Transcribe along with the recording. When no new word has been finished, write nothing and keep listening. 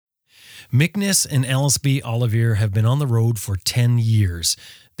Michnus and Elsebie Olivier have been on the road for 10 years.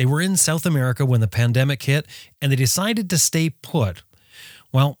 They were in South America when the pandemic hit, and they decided to stay put.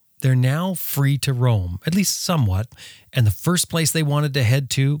 Well, they're now free to roam, at least somewhat, and the first place they wanted to head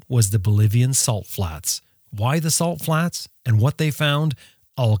to was the Bolivian salt flats. Why the salt flats and what they found,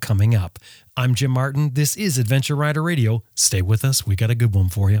 all coming up. I'm Jim Martin. This is Adventure Rider Radio. Stay with us. We got a good one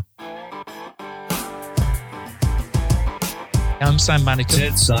for you. I'm Sam Bannican.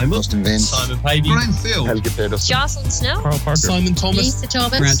 Ted Simon. Austin Vince. Simon Pavey. Brian Field. Helge Pedersen. Jocelyn Snow. Carl Parker. Simon Thomas. Lisa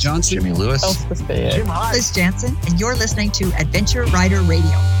Thomas. Grant Johnson. Jimmy Lewis. Jim Hyde. Liz Jansen, and you're listening to Adventure Rider Radio.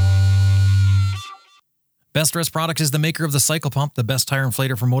 Best Rest Product is the maker of the Cycle Pump, the best tire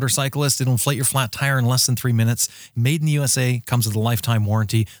inflator for motorcyclists. It'll inflate your flat tire in less than 3 minutes. Made in the USA, comes with a lifetime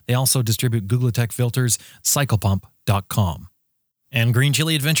warranty. They also distribute Googletech filters, cyclepump.com. And Green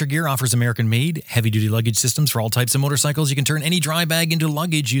Chili Adventure Gear offers American-made, heavy-duty luggage systems for all types of motorcycles. You can turn any dry bag into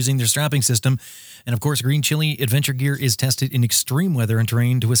luggage using their strapping system. And, of course, Green Chili Adventure Gear is tested in extreme weather and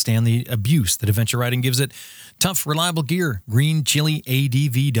terrain to withstand the abuse that adventure riding gives it. Tough, reliable gear.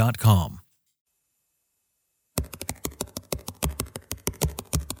 GreenChiliADV.com.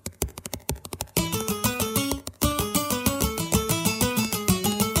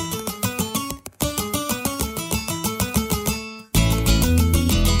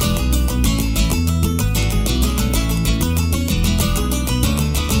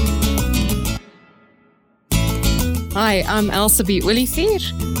 Hi, I'm Elsebie Olivier.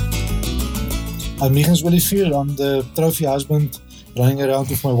 I'm Michnus Olivier. I'm the trophy husband running around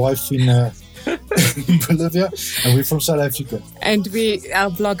with my wife in Bolivia, and we're from South Africa. And our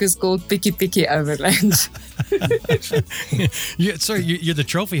blog is called Picky Picky Overland. You're the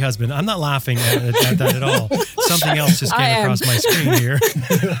trophy husband. I'm not laughing at that at all. Something else just came across my screen here.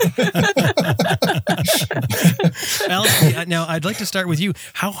 Elsebie, now I'd like to start with you.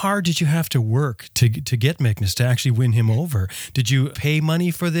 How hard did you have to work to get Michnus, to actually win him over? Did you pay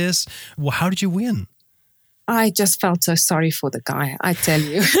money for this? Well, how did you win? I just felt so sorry for the guy, I tell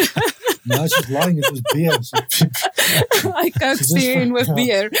you. No, she's lying. It was beer. I coaxed you in with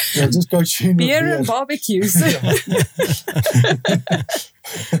beer. Yeah, just coaxed you in with beer. Beer and barbecues.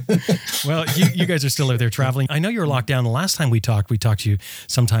 Well, you guys are still out there traveling. I know you were locked down. The last time we talked to you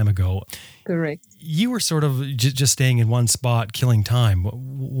some time ago. Correct. You were sort of just staying in one spot, killing time.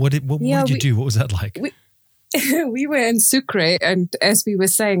 What did you do? What was that like? We were in Sucre, and as we were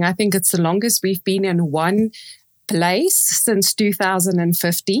saying, I think it's the longest we've been in one place since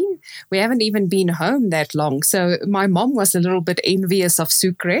 2015. We haven't even been home that long. So my mom was a little bit envious of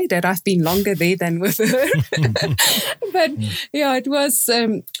Sucre, that I've been longer there than with her. But yeah, it was,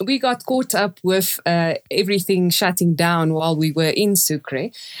 we got caught up with everything shutting down while we were in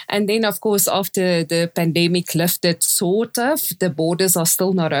Sucre. And then, of course, after the pandemic lifted, sort of, the borders are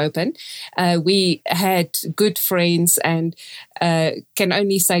still not open. We had good friends and can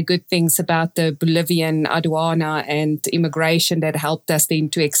only say good things about the Bolivian aduana and immigration that helped us then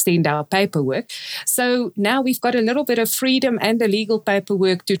to extend our paperwork. So now we've got a little bit of freedom and the legal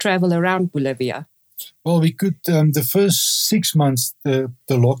paperwork to travel around Bolivia. Well, we could, the first 6 months, the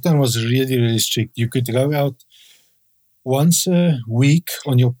lockdown was really, really strict. You could go out once a week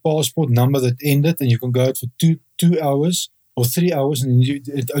on your passport number that ended, and you can go out for two hours or 3 hours, and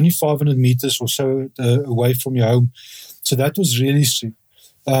only 500 meters or so away from your home. So that was really strict.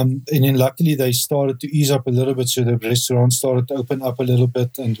 And then luckily they started to ease up a little bit, so the restaurants started to open up a little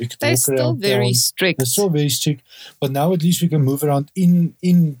bit, and we could They're walk still around very town. strict. They're still very strict, but now at least we can move around in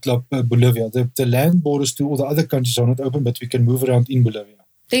Bolivia. The land borders to all the other countries are not open, but we can move around in Bolivia.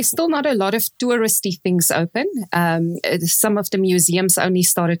 There's still not a lot of touristy things open. Some of the museums only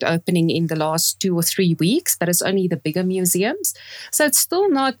started opening in the last 2 or 3 weeks, but it's only the bigger museums. So it's still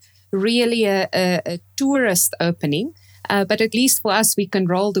not really a tourist opening. But at least for us, we can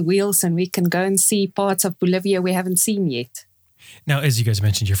roll the wheels and we can go and see parts of Bolivia we haven't seen yet. Now, as you guys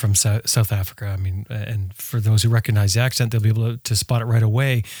mentioned, you're from South Africa. I mean, and for those who recognize the accent, they'll be able to spot it right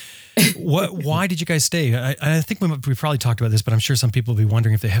away. Why did you guys stay? I think we probably talked about this, but I'm sure some people will be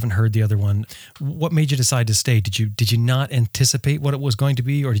wondering if they haven't heard the other one. What made you decide to stay? Did you not anticipate what it was going to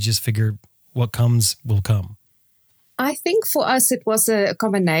be, or did you just figure what comes will come? I think for us, it was a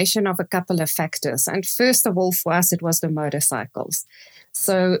combination of a couple of factors. And first of all, for us, it was the motorcycles.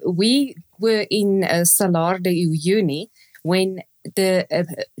 So we were in Salar de Uyuni when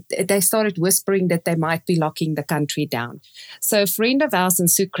they started whispering that they might be locking the country down. So a friend of ours in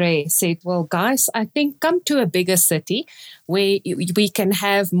Sucre said, well, guys, I think come to a bigger city where we can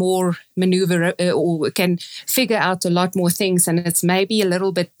have more maneuver or we can figure out a lot more things. And it's maybe a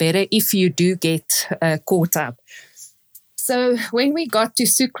little bit better if you do get caught up. So when we got to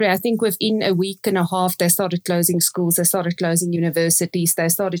Sucre, I think within a week and a half, they started closing schools, they started closing universities, they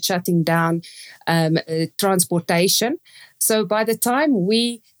started shutting down transportation. So by the time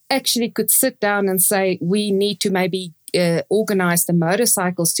we actually could sit down and say we need to maybe organize the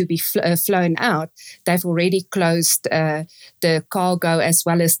motorcycles to be flown out, they've already closed the cargo as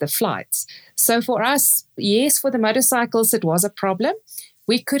well as the flights. So for us, yes, for the motorcycles, it was a problem.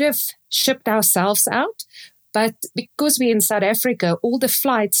 We could have shipped ourselves out, but because we're in South Africa, all the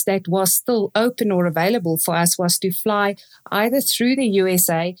flights that was still open or available for us was to fly either through the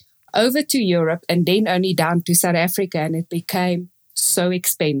USA, over to Europe, and then only down to South Africa, and it became so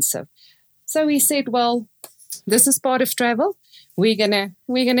expensive. So we said, well, this is part of travel. We're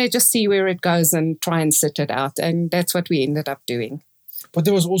gonna just see where it goes and try and sit it out, and that's what we ended up doing. But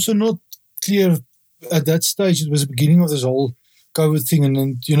there was also not clear at that stage. It was the beginning of this whole COVID thing, and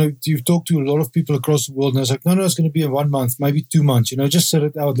then you've talked to a lot of people across the world, and I was like, no, it's going to be in 1 month, maybe 2 months. Just set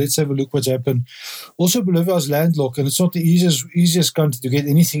it out. Let's have a look what's happened. Also, Bolivia is landlocked, and it's not the easiest country to get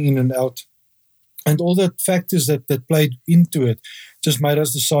anything in and out. And all the factors that played into it just made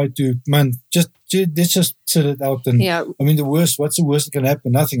us decide to, let's just sit it out. And I mean, what's the worst that can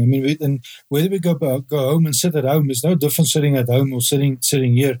happen? Nothing. I mean, and whether we go home and sit at home, there's no difference sitting at home or sitting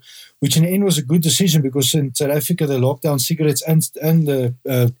here, which in the end was a good decision, because in South Africa, they locked down cigarettes and the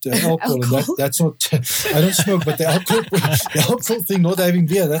alcohol. And that's not, I don't smoke, but the alcohol thing, not having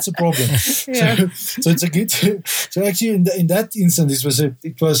beer, that's a problem. Yeah. So it's a good, so actually in that instance,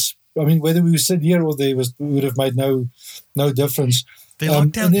 it was, I mean, whether we sit here or there would have made no difference. They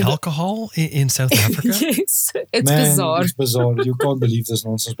locked down alcohol in South Africa? Yes, it's bizarre. It's bizarre. You can't believe this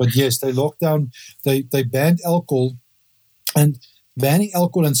nonsense. But yes, they locked down, they banned alcohol, and banning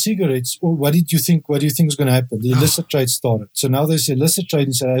alcohol and cigarettes. Well, what do you think is going to happen? The illicit trade started. So now there's illicit trade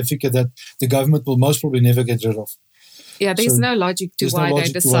in South Africa that the government will most probably never get rid of. Yeah, there's no logic to why they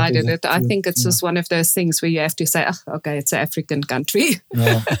decided it. I think it's just one of those things where you have to say, okay, it's an African country.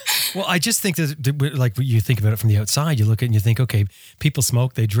 Yeah. Well, I just think that, like, you think about it from the outside, you look at it and you think, okay, people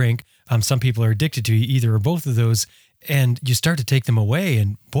smoke, they drink. Some people are addicted to either or both of those, and you start to take them away,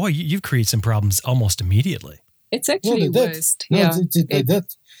 and boy, you've created some problems almost immediately. It's actually worst. They did.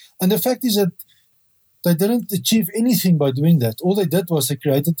 And the fact is that they didn't achieve anything by doing that. All they did was they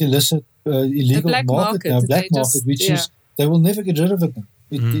created the illicit, illegal black market, which is, they will never get rid of it now.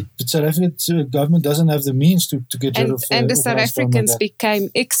 The South African government doesn't have the means to get rid of it. And the South Africans became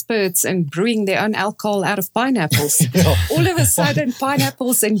experts in brewing their own alcohol out of pineapples. Yeah. All of a sudden,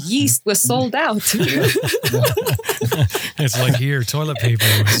 pineapples and yeast were sold out. It's like here, toilet paper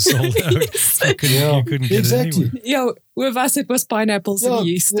was sold out. You couldn't get it anywhere. With us, it was pineapples and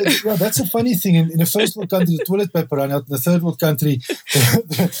yeast. Yeah, that's a funny thing. In the first world country, the toilet paper ran out. In the third world country,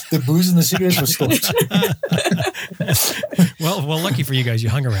 the booze and the cigarettes were stopped. Well, lucky for you guys, you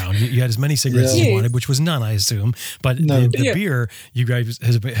hung around. You had as many cigarettes as you wanted, which was none, I assume. But the beer you guys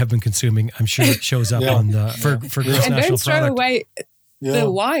have been consuming, I'm sure it shows up on for gross and national don't throw product. away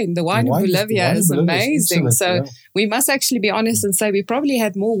the wine. The wine in Bolivia is amazing. We must actually be honest and say we probably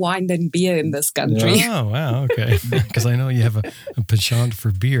had more wine than beer in this country. Yeah. Oh, wow. Okay. Because I know you have a penchant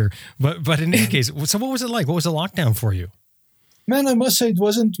for beer. But in any case, so what was it like? What was the lockdown for you? Man, I must say it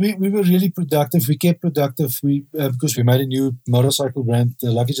wasn't. We were really productive. We kept productive. Because we made a new motorcycle brand,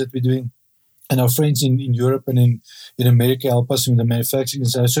 the luggage that we're doing, and our friends in Europe and in America help us with the manufacturing and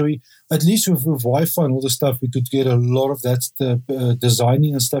stuff. So we, at least with Wi-Fi and all the stuff, we could get a lot of that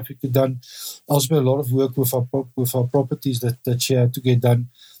designing and stuff we could done. Also, a lot of work with our properties that she had to get done.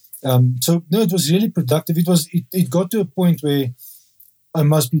 So no, it was really productive. It got to a point where I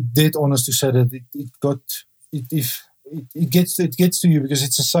must be dead honest to say that it gets to you, because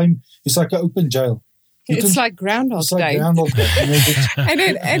it's the same. It's like an open jail. It's like Groundhog Day.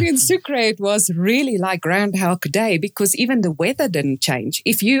 And in Sucre, it was really like Groundhog Day, because even the weather didn't change.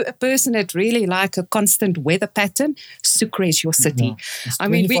 If you're a person that really like a constant weather pattern, Sucre is your city. Yeah. It's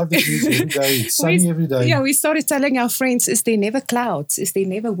 25 degrees every day. It's sunny every day. Yeah, we started telling our friends, is there never clouds? Is there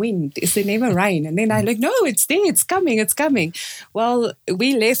never wind? Is there never rain? And then I like, no, it's there. It's coming. Well,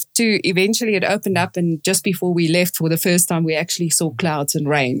 we left to, eventually it opened up, and just before we left for the first time, we actually saw clouds and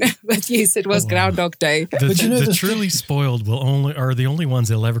rain. But yes, it was Groundhog Day. The truly spoiled are the only ones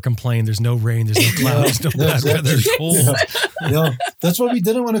that'll ever complain. There's no rain, there's no clouds, no bad weather, cold. Yeah, that's why we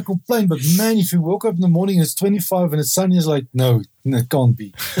didn't want to complain. But man, if you woke up in the morning and it's 25 and it's sunny, it's like, no, it can't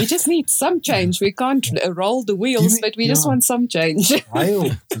be. We just need some change. We can't roll the wheels, but we just want some change.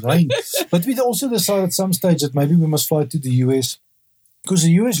 Rain. But we also decided at some stage that maybe we must fly to the US, because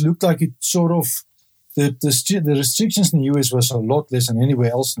the US looked like it sort of, the restrictions in the US was a lot less than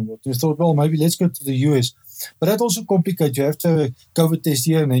anywhere else in the world. We thought, well, maybe let's go to the US. But that also complicates. You have to have a COVID test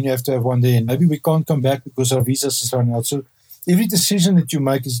here, and then you have to have one there. And maybe we can't come back because our visas is running out. So every decision that you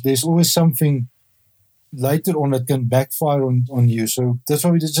make there's always something later on that can backfire on you. So that's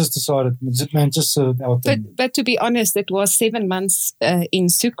why we just decided, man, just out there. But to be honest, it was 7 months in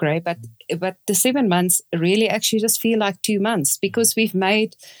Sucre, but the 7 months really actually just feel like 2 months because we've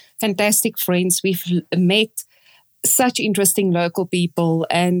made fantastic friends. We've met such interesting local people,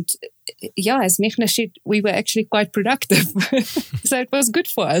 and as Michnus said, we were actually quite productive. So it was good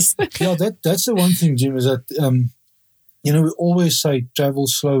for us. Yeah, that's the one thing, Jim, is that we always say travel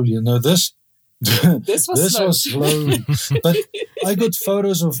slowly. This was slow. But I got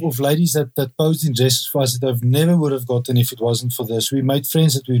photos of ladies that posed in dresses for us that I never would have gotten if it wasn't for this. We made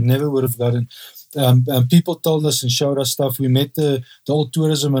friends that we never would have gotten. People told us and showed us stuff. We met the old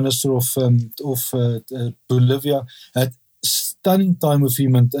tourism minister of Bolivia. Had stunning time with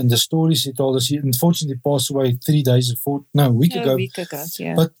him, and the stories he told us. He unfortunately passed away a week ago.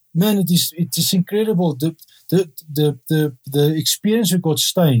 Yeah. But man, it is incredible. The experience we got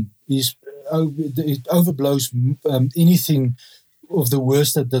staying is. It overblows anything of the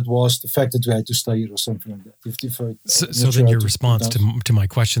worst that was the fact that we had to stay here or something like that. So then your response to my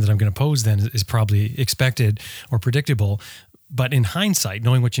question that I'm going to pose then is probably expected or predictable. But in hindsight,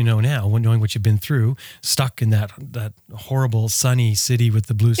 knowing what you know now, knowing what you've been through, stuck in that horrible sunny city with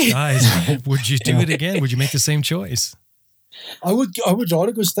the blue skies, would you do it again? Would you make the same choice? I would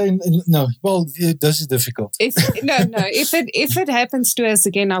rather go stay in no. Well, this is difficult. If it happens to us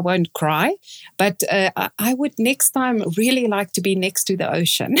again, I won't cry. But I would next time really like to be next to the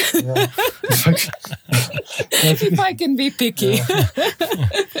ocean. Yeah. If I can be picky. Yeah.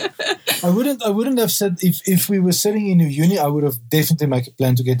 I wouldn't have said if we were sitting in Uyuni, I would have definitely make a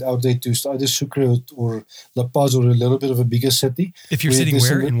plan to get out there to either Sucre or La Paz or a little bit of a bigger city. If you're sitting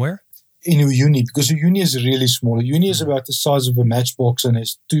where? In Uyuni, because Uyuni is really small. Uyuni is about the size of a matchbox, and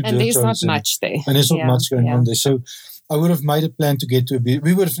there's two dirt roads. And there's not much there. And there's not much going on there. So I would have made a plan to get to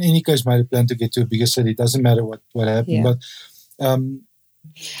we would have in any case made a plan to get to a bigger city. It doesn't matter what happened. Yeah. But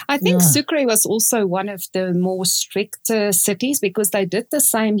I think Sucre was also one of the more stricter cities because they did the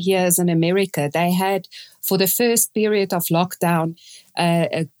same here as in America. They had, for the first period of lockdown,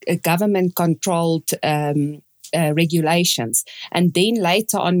 a government-controlled regulations. And then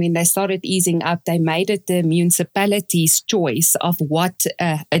later on, when they started easing up, they made it the municipality's choice of what,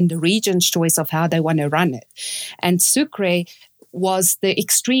 and the region's choice of how they want to run it. And Sucre was the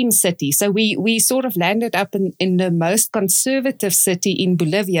extreme city. So we sort of landed up in the most conservative city in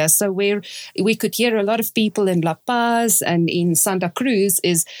Bolivia. So where we could hear a lot of people in La Paz and in Santa Cruz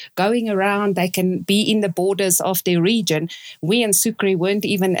is going around. They can be in the borders of their region. We in Sucre weren't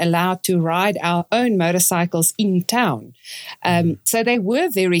even allowed to ride our own motorcycles in town. So they were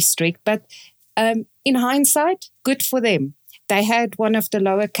very strict, but in hindsight, good for them. They had one of the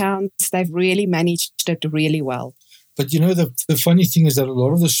lower counts. They've really managed it really well. But the funny thing is that a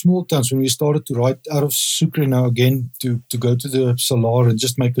lot of the small towns, when we started to ride out of Sucre now again to go to the Salar and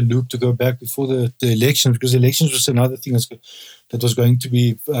just make a loop to go back before the elections, because the elections was another thing that was going to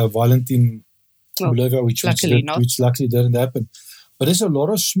be violent in Bolivia, which luckily didn't happen. But there's a lot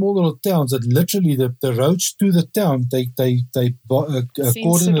of small little towns that literally the roads to the town, they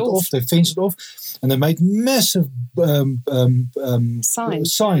cordon it off, they fence it off, and they made massive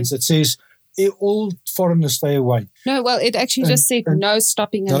signs that says, all foreigners stay away. No, well, it actually just said no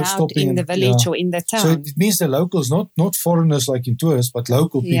stopping allowed in the village or in the town. So it means the locals, not foreigners like in tourists, but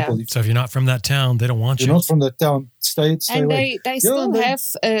local people. So if you're not from that town, they don't want you. You're not from that town, stay and away. They still have,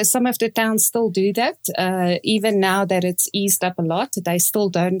 some of the towns still do that. Even now that it's eased up a lot, they still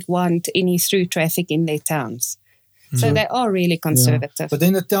don't want any through traffic in their towns. So they are really conservative. Yeah. But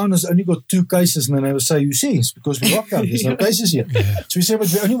then the town has only got 2 cases, and then they will say, you see, it's because we locked down. There's no cases here. Yeah. So we say,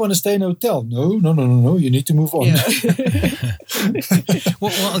 but we only want to stay in a hotel. No. You need to move on. Yeah.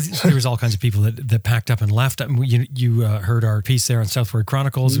 well, there was all kinds of people that packed up and left. You heard our piece there on Southward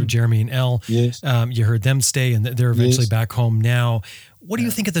Chronicles with Jeremy and Elle. Yes. You heard them stay, and they're eventually back home now. What do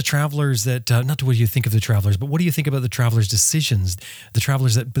you think of the travelers not what do you think of the travelers, but what do you think about the travelers' decisions, the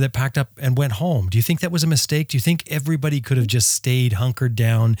travelers that packed up and went home? Do you think that was a mistake? Do you think everybody could have just stayed hunkered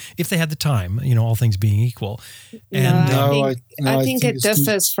down if they had the time, all things being equal? I think it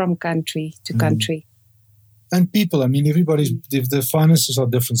differs from country to country. And people, the finances are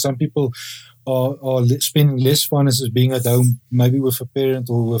different. Some people are spending less finances being at home, maybe with a parent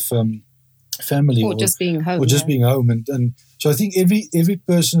or with family, or just being home, being home, and so I think every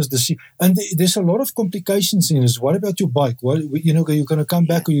person is decision, and there's a lot of complications in this. What about your bike? You're going to come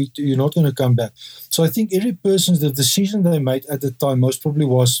back, or you're not going to come back. So I think every person's the decision they made at the time most probably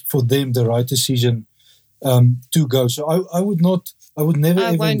was for them the right decision to go. So I would never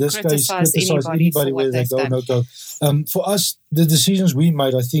ever in this case criticize anybody whether they go or not go. For us, the decisions we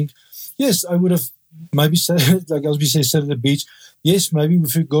made, I think, yes, I would have maybe said, like Elsebie said, sat at the beach. Yes, maybe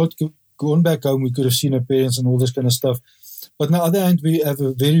if we gone back home, we could have seen our parents and all this kind of stuff. But on the other hand, we have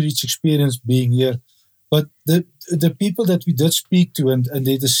a very rich experience being here. But the people that we did speak to and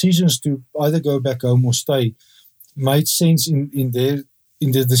their decisions to either go back home or stay made sense in the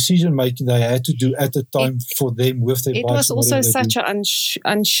decision making they had to do at the time for them with their bikes. It was also such an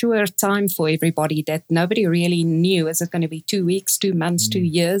unsure time for everybody that nobody really knew. Is it going to be 2 weeks, 2 months, 2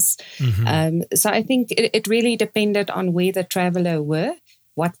 years? Mm-hmm. So I think it really depended on where the traveler were.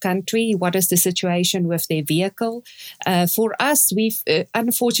 What country, what is the situation with their vehicle. For us, we've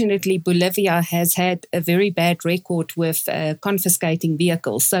unfortunately, Bolivia has had a very bad record with confiscating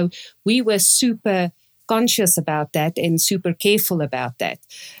vehicles. So we were super conscious about that and super careful about that.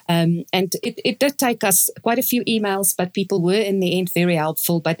 And it did take us quite a few emails, but people were in the end very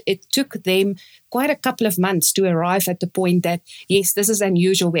helpful. But it took them quite a couple of months to arrive at the point that, yes, this is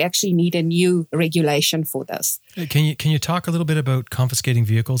unusual. We actually need a new regulation for this. Can you talk a little bit about confiscating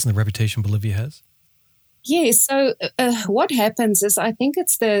vehicles and the reputation Bolivia has? Yes. So what happens is, I think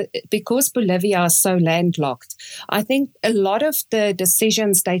it's because Bolivia is so landlocked, I think a lot of the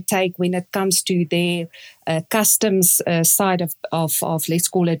decisions they take when it comes to their customs side of let's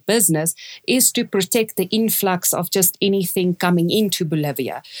call it business, is to protect the influx of just anything coming into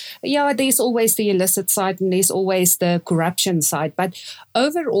Bolivia. Yeah, there's always the illicit side and there's always the corruption side, but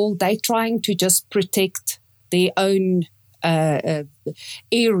overall they're trying to just protect their own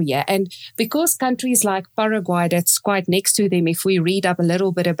area. And because countries like Paraguay, that's quite next to them, if we read up a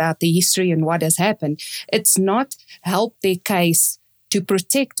little bit about the history and what has happened, it's not helped their case to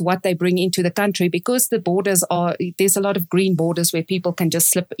protect what they bring into the country, because the borders there's a lot of green borders where people can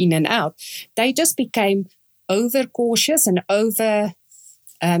just slip in and out. They just became over cautious and over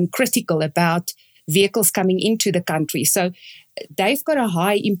critical about vehicles coming into the country. So they've got a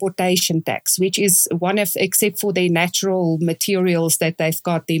high importation tax, which is except for their natural materials that they've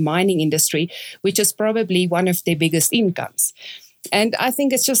got, their mining industry, which is probably one of their biggest incomes. And I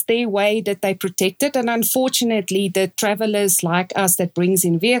think it's just their way that they protect it. And unfortunately, the travelers like us that brings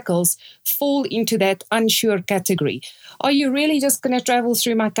in vehicles fall into that unsure category. Are you really just going to travel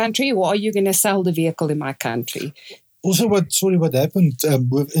through my country, or are you going to sell the vehicle in my country? Also, what happened,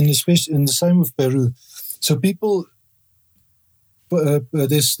 especially in the same with Peru. So people,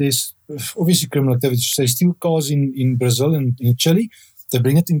 there's obviously criminal activity. They steal cars in Brazil and in Chile. They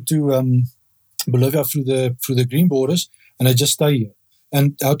bring it into Bolivia through the green borders, and they just stay here.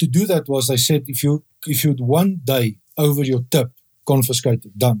 And how to do that was, they said, if you'd 1 day over your tip,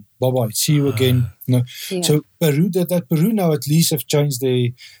 confiscated, done, bye-bye, see you again. No. Yeah. So Peru did that. Peru now at least have changed their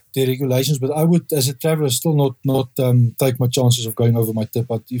regulations, but I would, as a traveler, still not take my chances of going over my tip.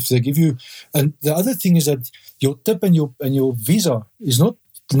 But if they give you, and the other thing is that your tip and your visa is not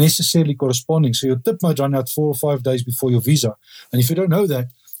necessarily corresponding. So your tip might run out 4 or 5 days before your visa, and if you don't know that,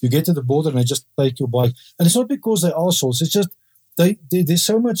 you get to the border and they just take your bike. And it's not because they're assholes. It's just there's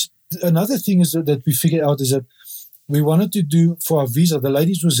so much. Another thing is that we figured out is that we wanted to do for our visa. The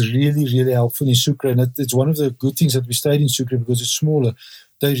ladies was really, really helpful in Sucre, and it's one of the good things that we stayed in Sucre because it's smaller.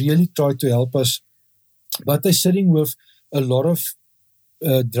 They really tried to help us, but they're sitting with a lot of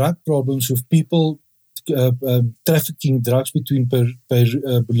drug problems with people trafficking drugs between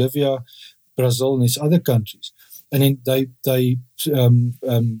Bolivia, Brazil, and these other countries. And then they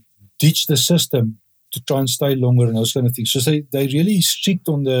ditch the system to try and stay longer and those kind of things. So they really strict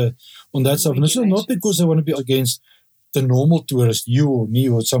on that stuff. And it's not because they want to be against the normal tourist, you or me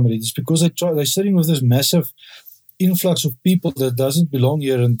or somebody. It's because they're sitting with this massive influx of people that doesn't belong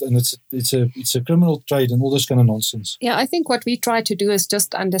here, and it's a criminal trade and all this kind of nonsense. Yeah, I think what we try to do is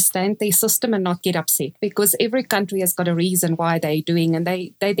just understand their system and not get upset, because every country has got a reason why they're doing, and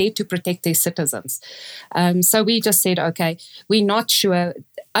they're there to protect their citizens. So we just said, okay, we're not sure.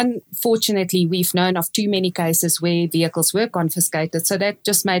 Unfortunately, we've known of too many cases where vehicles were confiscated, so that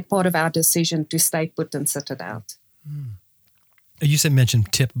just made part of our decision to stay put and sit it out. You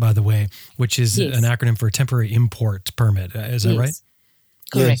mentioned TIP, by the way, which is an acronym for temporary import permit. Is that right?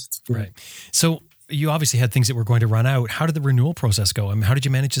 Correct. Yes. Right. So you obviously had things that were going to run out. How did the renewal process go? I mean, how did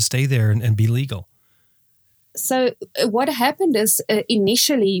you manage to stay there and be legal? So what happened is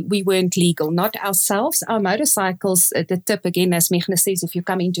initially we weren't legal, not ourselves. Our motorcycles, the tip again, as Michnus says, if you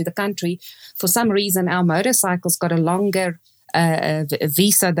come into the country, for some reason our motorcycles got a longer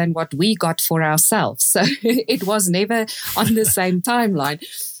visa than what we got for ourselves. So it was never on the same timeline.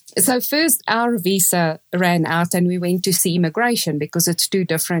 So first, our visa ran out and we went to see immigration because it's two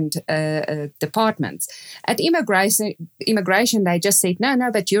different departments. At immigration, they just said,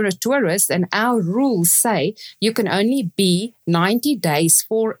 no, but you're a tourist and our rules say you can only be 90 days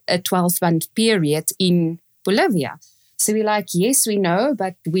for a 12-month period in Bolivia. So we're like, yes, we know,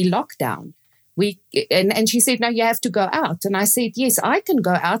 but we locked down. And she said, no, you have to go out. And I said, yes, I can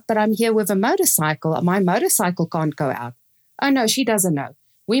go out, but I'm here with a motorcycle. My motorcycle can't go out. Oh, no, she doesn't know.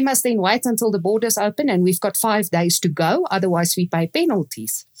 We must then wait until the borders open and we've got 5 days to go. Otherwise, we pay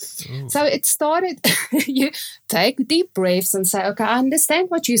penalties. Ooh. So it started, you take deep breaths and say, okay, I understand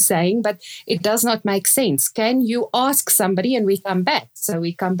what you're saying, but it does not make sense. Can you ask somebody? And we come back. So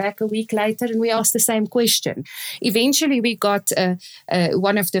we come back a week later and we ask the same question. Eventually, we got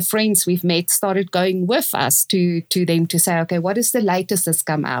one of the friends we've met started going with us to them to say, okay, what is the latest that's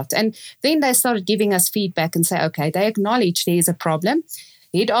come out? And then they started giving us feedback and say, okay, they acknowledge there's a problem.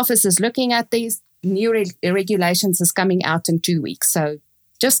 Head office is looking at these new regulations is coming out in 2 weeks. So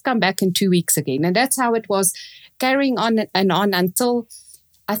just come back in 2 weeks again. And that's how it was carrying on and on until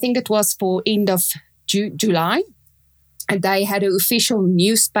I think it was for end of July. And they had an official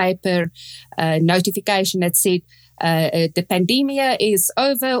newspaper notification that said the pandemia is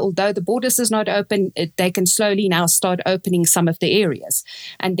over. Although the borders is not open, they can slowly now start opening some of the areas.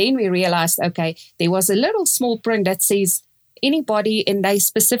 And then we realized, okay, there was a little small print that says, anybody, and they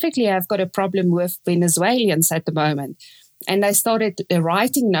specifically have got a problem with Venezuelans at the moment. And they started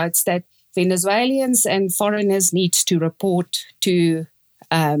writing notes that Venezuelans and foreigners need to report to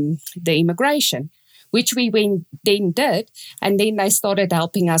the immigration, which we then did. And then they started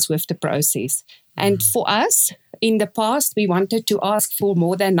helping us with the process. And for us, in the past, we wanted to ask for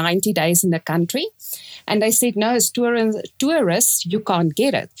more than 90 days in the country. And they said, no, as tourists, you can't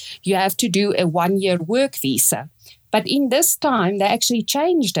get it. You have to do a 1-year work visa. But in this time, they actually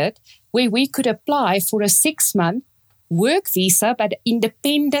changed it where we could apply for a 6-month work visa, but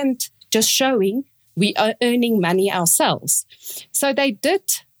independent, just showing we are earning money ourselves. So they did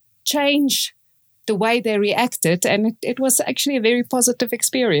change the way they reacted, and it was actually a very positive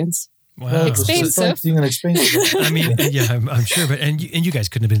experience. Wow. Expensive. Expensive. I mean, yeah, I'm sure. But and you guys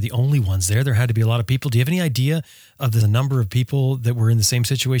couldn't have been the only ones there. There had to be a lot of people. Do you have any idea of the number of people that were in the same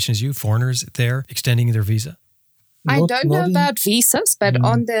situation as you, foreigners there, extending their visa? I don't know about visas, but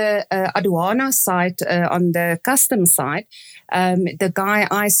on the aduana side, on the customs side, the guy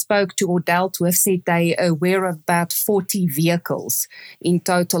I spoke to or dealt with said they are aware of about 40 vehicles in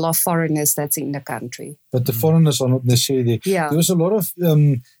total of foreigners that's in the country. But the foreigners are not necessarily there. Yeah. There was a lot of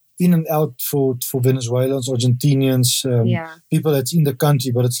in and out for Venezuelans, Argentinians, people that's in the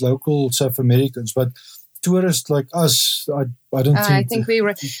country, but it's local South Americans. But tourists like us, I don't think. I think we've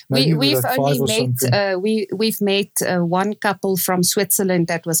only met. We've met one couple from Switzerland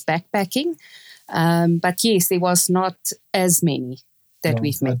that was backpacking, but yes, there was not as many that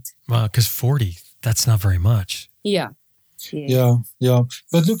we've met. Wow, because 40—that's not very much. Yeah. Yeah.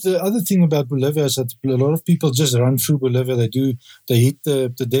 But look, the other thing about Bolivia is that a lot of people just run through Bolivia. They hit the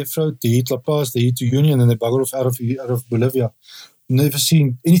death road, they hit La Paz, they hit Uyuni, and then they bugger off out of Bolivia. Never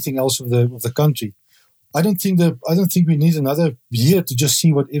seen anything else of the country. I don't think we need another year to just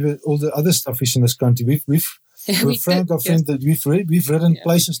see whatever all the other stuff is in this country. We've ridden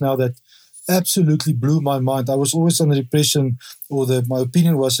places now that absolutely blew my mind. I was always under the impression, my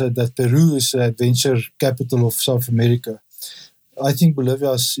opinion was that Peru is the adventure capital of South America. I think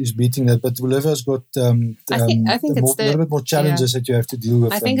Bolivia is beating that, but Bolivia's got I think it's a little bit more challenges that you have to deal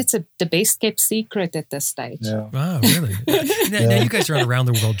with. I think it's the best kept secret at this stage. Yeah. Wow, really? Now you guys are on a round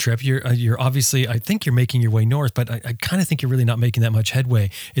the world trip. You're obviously, I think you're making your way north, but I kind of think you're really not making that much headway.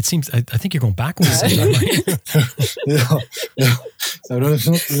 It seems, I think you're going backwards. Yeah. No, we're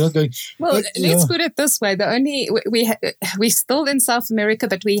not going. Well, let's put it this way: we're still in South America,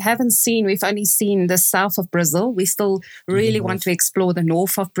 but we've only seen the south of Brazil. We still really want to explore the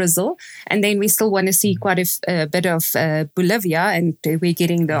north of Brazil, and then we still want to see quite a bit of Bolivia, and we're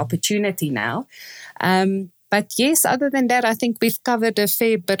getting the opportunity now. But yes, other than that, I think we've covered a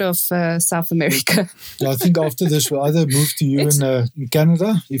fair bit of South America. I think after this, we'll either move to you in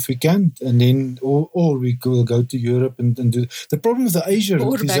Canada, if we can, and then, or we will go to Europe and do. The problem with the Asia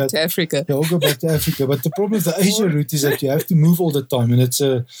route is that to Africa. Yeah, we'll go back to Africa. But the problem with the Asia route is that you have to move all the time, and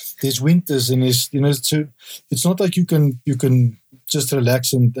there's winters, and it's not like you can just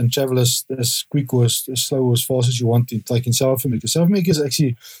relax and travel as quick or as slow or as fast as you want. Like in South America. South America is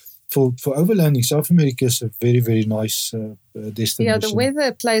actually. For overlanding, South America is a very, very nice destination. Yeah, the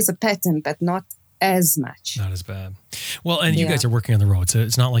weather plays a pattern, but not as much. Not as bad. Well, and you guys are working on the road, so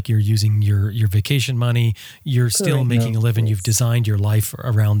it's not like you're using your vacation money. You're still making a living. You've designed your life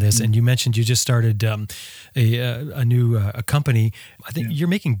around this, and you mentioned you just started a new company. I think you're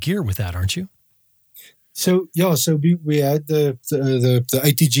making gear with that, aren't you? So we had the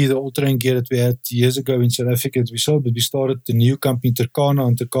ATG, the all-terrain gear that we had years ago in South Africa that we sold, but we started the new company, Turkana,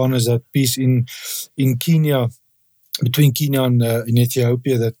 and Turkana is that piece in Kenya, between Kenya and in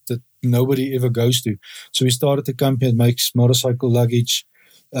Ethiopia that nobody ever goes to. So we started a company that makes motorcycle luggage,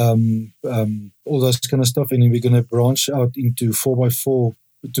 all those kind of stuff, and then we're going to branch out into 4x4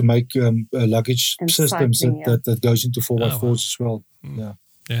 to make luggage and systems that goes into 4x4s as well. Yeah.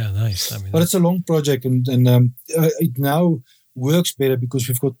 Yeah, nice. I mean, but it's a long project, and it now works better because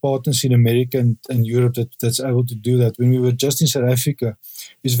we've got partners in America and Europe that's able to do that. When we were just in South Africa,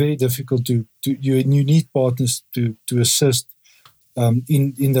 it's very difficult you need partners to assist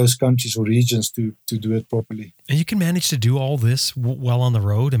in those countries or regions to do it properly. And you can manage to do all this well on the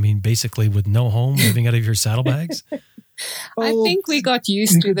road. I mean, basically with no home, living out of your saddlebags. I think we got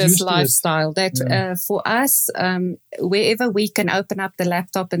used to this lifestyle that for us, wherever we can open up the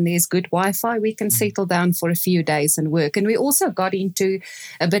laptop and there's good Wi-Fi, we can settle down for a few days and work. And we also got into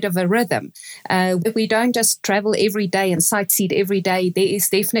a bit of a rhythm. We don't just travel every day and sightsee every day. There is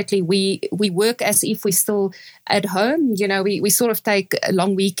definitely, we work as if we're still at home. You know, we sort of take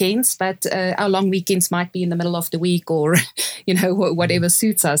long weekends, but our long weekends might be in the middle of the week or, you know, whatever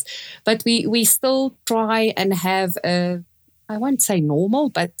suits us. But we still try and have I won't say normal,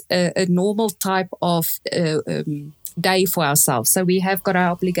 but a normal type of day for ourselves. So we have got our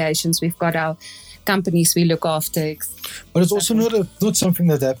obligations, we've got our companies we look after. But it's also not something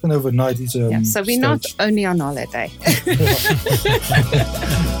that happened overnight. It's so we're not only on holiday.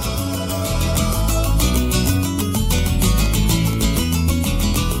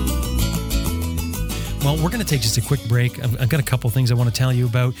 Well, we're going to take just a quick break. I've got a couple things I want to tell you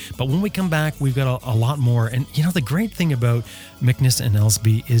about, but when we come back, we've got a lot more. And you know, the great thing about Michnus and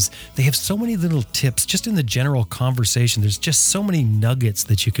Elsebie is they have so many little tips just in the general conversation. There's just so many nuggets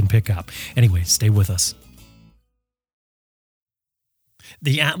that you can pick up. Anyway, stay with us.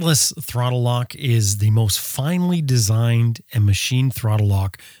 The Atlas throttle lock is the most finely designed and machined throttle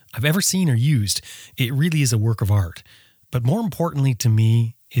lock I've ever seen or used. It really is a work of art. But more importantly to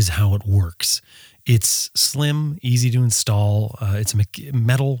me is how it works. It's slim, easy to install. It's a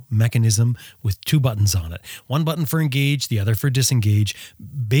metal mechanism with two buttons on it. One button for engage, the other for disengage.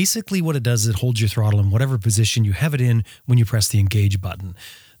 Basically what it does is it holds your throttle in whatever position you have it in when you press the engage button.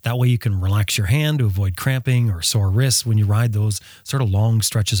 That way you can relax your hand to avoid cramping or sore wrists when you ride those sort of long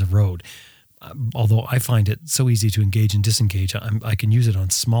stretches of road. Although I find it so easy to engage and disengage, I can use it on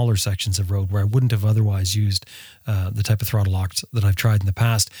smaller sections of road where I wouldn't have otherwise used the type of throttle locks that I've tried in the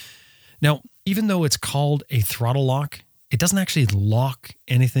past. Now, even though it's called a throttle lock, it doesn't actually lock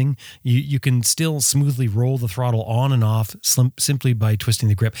anything. You can still smoothly roll the throttle on and off simply by twisting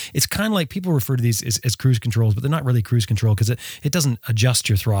the grip. It's kind of like people refer to these as cruise controls, but they're not really cruise control because it doesn't adjust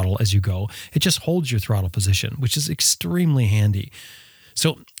your throttle as you go. It just holds your throttle position, which is extremely handy.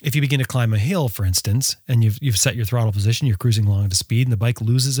 So if you begin to climb a hill, for instance, and you've set your throttle position, you're cruising along at a speed, and the bike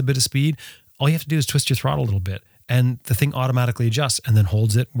loses a bit of speed, all you have to do is twist your throttle a little bit, and the thing automatically adjusts and then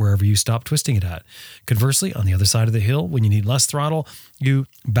holds it wherever you stop twisting it at. Conversely, on the other side of the hill, when you need less throttle, you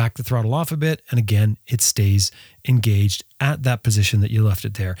back the throttle off a bit, and again, it stays engaged at that position that you left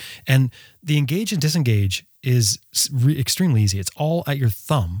it there. And the engage and disengage is extremely easy. It's all at your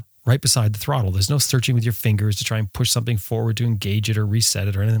thumb, right beside the throttle. There's no searching with your fingers to try and push something forward to engage it or reset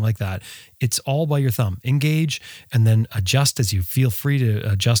it or anything like that. It's all by your thumb. Engage and then adjust as you feel free to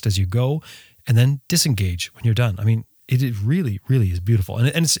adjust as you go, and then disengage when you're done. I mean, it really, really is beautiful. And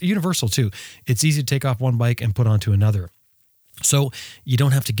it's universal too. It's easy to take off one bike and put onto another. So you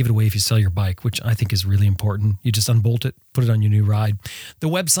don't have to give it away if you sell your bike, which I think is really important. You just unbolt it, put it on your new ride. The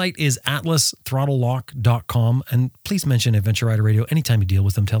website is atlasthrottlelock.com. And please mention Adventure Rider Radio anytime you deal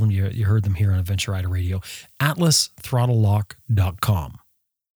with them. Tell them you heard them here on Adventure Rider Radio. atlasthrottlelock.com.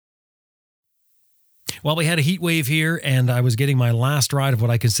 Well, we had a heat wave here, and I was getting my last ride of what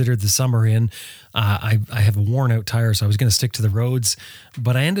I considered the summer in. I have a worn-out tire, so I was going to stick to the roads,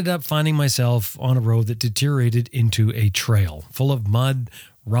 but I ended up finding myself on a road that deteriorated into a trail full of mud,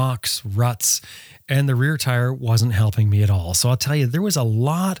 rocks, ruts, and the rear tire wasn't helping me at all. So I'll tell you, there was a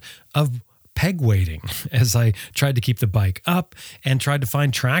lot of peg weighting as I tried to keep the bike up and tried to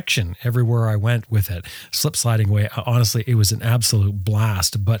find traction everywhere I went with it. Slip sliding away, honestly, it was an absolute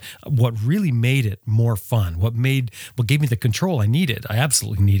blast. But what really made it more fun, what gave me the control I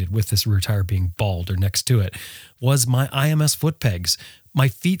absolutely needed with this rear tire being bald or next to it, was my IMS foot pegs. My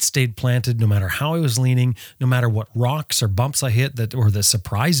feet stayed planted no matter how I was leaning, no matter what rocks or bumps I hit that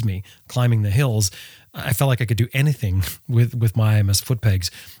surprised me climbing the hills. I felt like I could do anything with my IMS foot pegs.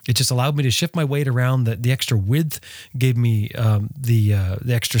 It just allowed me to shift my weight around. The extra width gave me the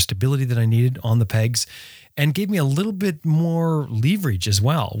extra stability that I needed on the pegs, and gave me a little bit more leverage as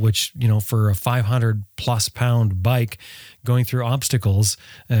well, which, for a 500 plus pound bike going through obstacles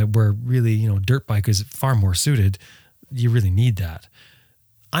where really, dirt bike is far more suited, you really need that.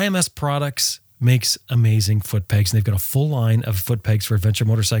 IMS Products makes amazing foot pegs, and they've got a full line of foot pegs for adventure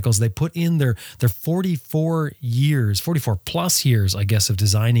motorcycles. They put in their 44 plus years, I guess, of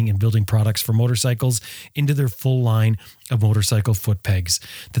designing and building products for motorcycles into their full line of motorcycle foot pegs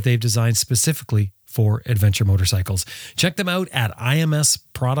that they've designed specifically for adventure motorcycles. Check them out at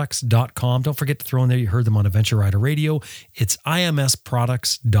imsproducts.com. Don't forget to throw in there you heard them on Adventure Rider Radio. It's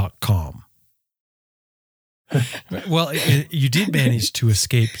imsproducts.com. Well, you did manage to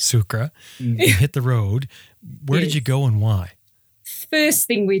escape Sucre and hit the road. Where did you go and why? First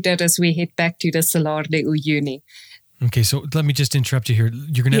thing we did is we hit back to the Salar de Uyuni. Okay, so let me just interrupt you here.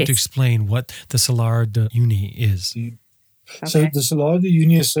 You're going to have to explain what the Salar de Uyuni is. Okay. So the Salar de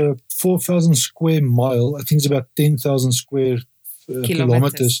Uyuni is a 4,000 square mile. I think it's about 10,000 square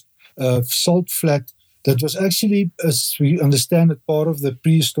kilometers of salt flat. That was actually, as we understand it, part of the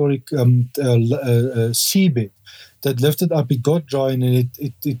prehistoric seabed that lifted up. It got dry and it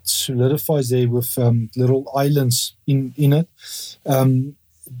solidifies there with little islands in it.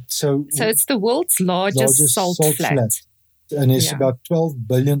 So it's the world's largest salt flat. And there's about 12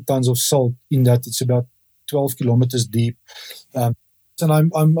 billion tons of salt in that. It's about 12 kilometers deep. And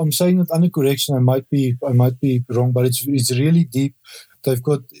I'm saying it under correction. I might be wrong, but it's really deep. They've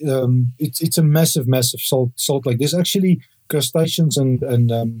got it's a massive salt lake. There's actually crustaceans and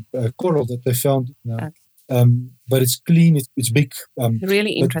coral that they found, but it's clean. It's big.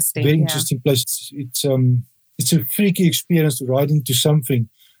 Really interesting. Very interesting place. It's a freaky experience to ride into something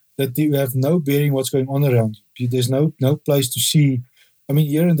that you have no bearing what's going on around you. There's no place to see. I mean,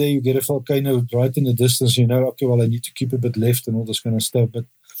 here and there you get a volcano right in the distance. Okay, well I need to keep a bit left and all this kind of stuff. But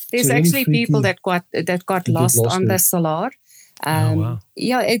there's really actually people that got lost on the Salar. Wow.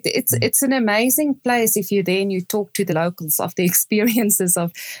 Yeah, it's an amazing place if you're there and you talk to the locals of the experiences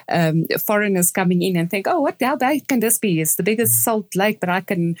of foreigners coming in and think, how big can this be? It's the biggest salt lake that I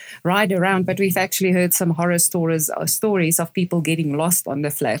can ride around. But we've actually heard some horror stories of people getting lost on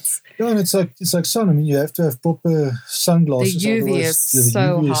the flats. Yeah, and it's like sun. I mean, you have to have proper sunglasses. The UV is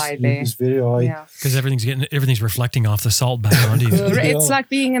so high there. It's very high. Because everything's reflecting off the salt back onto you. It's like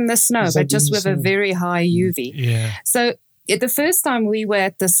being in the snow, but just with a very high UV. Yeah. So the first time we were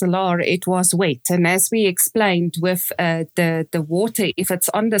at the Salar, it was wet. And as we explained with the water, if it's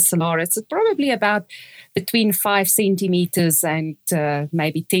on the Salar, it's probably about between 5 centimeters and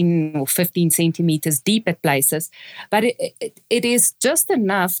maybe 10 or 15 centimeters deep at places. But it is just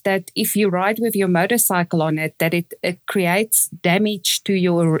enough that if you ride with your motorcycle on it, that it creates damage to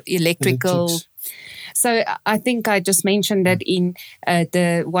your electrical. So I think I just mentioned that in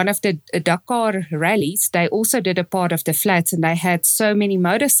one of the Dakar rallies, they also did a part of the flats, and they had so many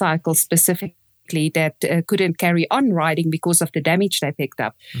motorcycles specifically that couldn't carry on riding because of the damage they picked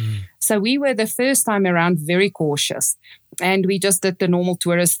up. So we were the first time around very cautious, and we just did the normal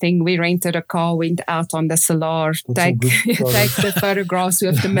tourist thing. We rented a car, went out on the Salar, take the photographs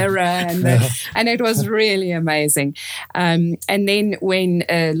with the mirror, and it was really amazing. And then when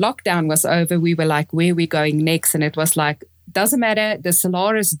lockdown was over, we were like, where are we going next? And it was like, doesn't matter, the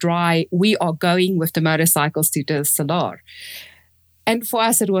Salar is dry. We are going with the motorcycles to the Salar. And for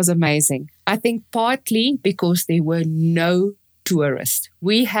us, it was amazing. I think partly because there were no tourists.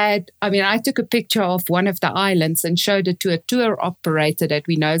 I took a picture of one of the islands and showed it to a tour operator that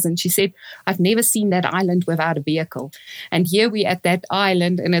we know, and she said, I've never seen that island without a vehicle. And here we're at that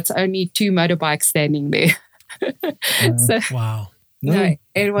island, and it's only 2 motorbikes standing there. Wow. No,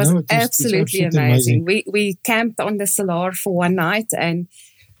 it was absolutely amazing. We camped on the Salar for one night, and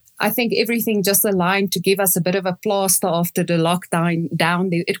I think everything just aligned to give us a bit of a plaster after the lockdown down.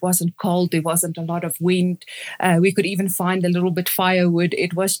 It wasn't cold. There wasn't a lot of wind. We could even find a little bit firewood.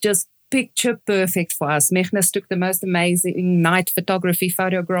 It was just picture perfect for us. Michnus took the most amazing night photography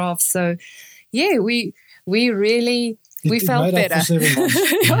photographs. So, yeah, we really... We felt better.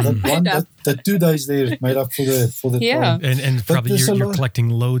 The 2 days there made up for the time. And probably you're collecting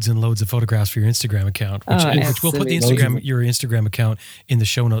loads and loads of photographs for your Instagram account, which we'll put your Instagram account in the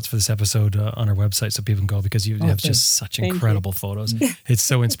show notes for this episode on our website so people can go, because you have just such incredible photos. It's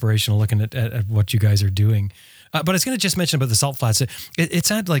so inspirational looking at what you guys are doing. But I was going to just mention about the salt flats.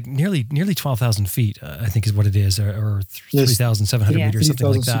 It's at like nearly 12,000 feet, I think is what it is, or 3,700 meters, something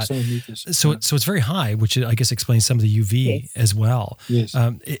like that. Meters. So it's very high, which I guess explains some of the UV as well. Yes.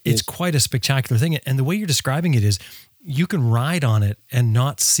 It's quite a spectacular thing. And the way you're describing it is you can ride on it and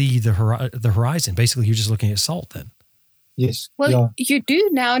not see the horizon. Basically, you're just looking at salt then. Yes. Well, you do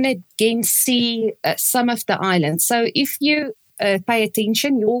now and again see some of the islands. So if you pay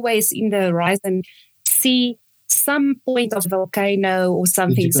attention, you always in the horizon see some point of volcano or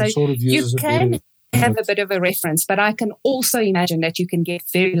something. So you can have a bit of a reference, but I can also imagine that you can get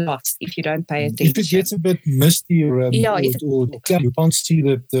very lost if you don't pay attention. If it gets a bit misty or cloudy, you can't see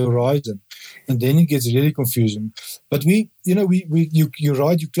the horizon, and then it gets really confusing. But you're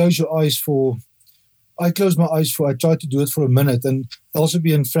right. You close your eyes I closed my eyes I tried to do it for a minute, and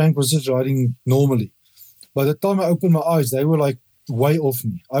Elsebie and Frank was just riding normally. By the time I opened my eyes, they were like way off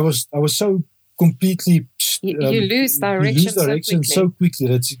me. I was so completely. You lose direction so quickly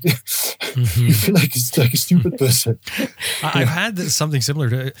that you feel like it's like a stupid person. I've had something similar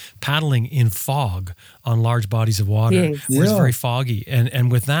to paddling in fog on large bodies of water where it's very foggy.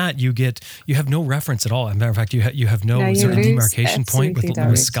 And with that, you have no reference at all. As a matter of fact, you have no sort of demarcation point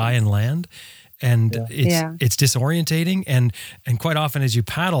with sky and land. And it's disorientating, and quite often as you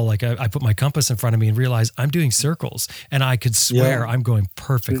paddle, like I put my compass in front of me and realize I'm doing circles, and I could swear I'm going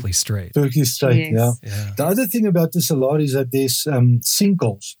perfectly straight. Perfectly straight, yeah. The other thing about the Salar is that there's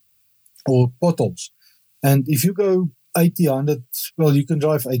sinkholes or potholes, and if you go 80, 100, well, you can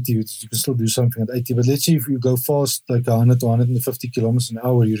drive 80, you can still do something at 80, but let's say if you go fast, like 100 to 150 kilometers an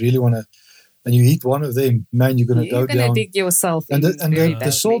hour, you really want to, and you hit one of them, man, you're going to go down. You're going to dig yourself in. And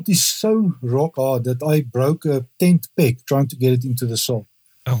the salt is so rock hard that I broke a tent peg trying to get it into the salt.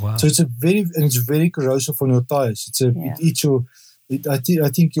 Oh, wow. So it's very corrosive on your tires. It eats your, I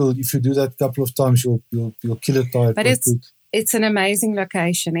think if you do that a couple of times, you'll kill a tire. But it's an amazing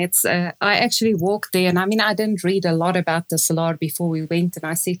location. It's I actually walked there, and I mean, I didn't read a lot about the Salar before we went, and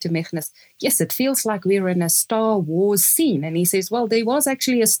I said to Michnus, yes, it feels like we're in a Star Wars scene. And he says, well, there was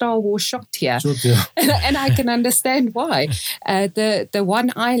actually a Star Wars shot here. And I can understand why. The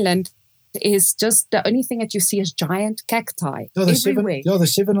one island is just the only thing that you see is giant cacti everywhere. The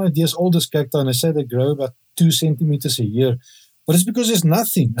 7 years oldest cacti, and they say they grow about 2 centimeters a year. But it's because there's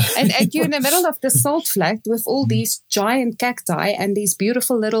nothing. And you're in the middle of the salt flat with all these giant cacti and these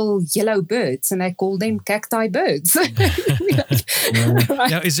beautiful little yellow birds, and they call them cacti birds.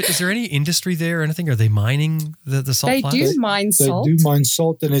 Now, is there any industry there or anything? Are they mining the salt flats? They do mine salt. They do mine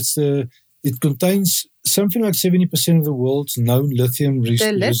salt, and it contains something like 70% of the world's known lithium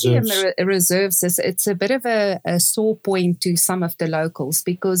reserves. The lithium reserves, it's a bit of a sore point to some of the locals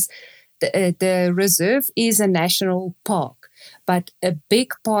because the reserve is a national park. But a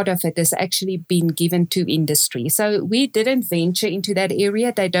big part of it has actually been given to industry. So we didn't venture into that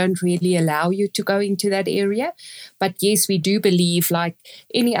area. They don't really allow you to go into that area. But yes, we do believe, like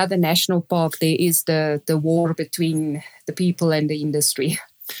any other national park, there is the war between the people and the industry.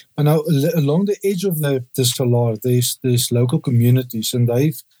 And now along the edge of the Salar, there's local communities, and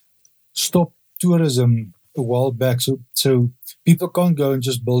they've stopped tourism a while back. So people can't go and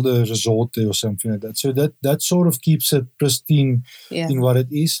just build a resort there or something like that. So that sort of keeps it pristine in what it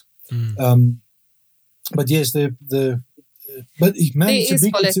is. But yes, but it's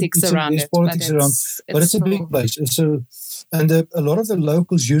politics around it. But it's a big place. And a lot of the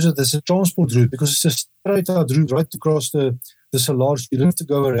locals use it as a transport route because it's a straight out route right across the Salar. You don't have to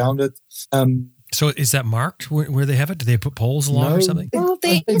go around it. So is that marked where they have it? Do they put poles along or something? Well,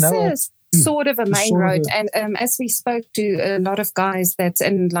 there is sort of a main road, and as we spoke to a lot of guys that's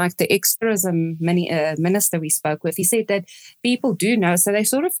in like the ex-tourism minister we spoke with, he said that people do know, so they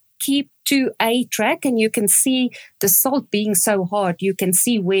sort of keep to a track, and you can see the salt being so hard, you can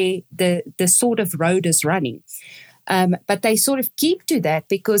see where the sort of road is running. But they sort of keep to that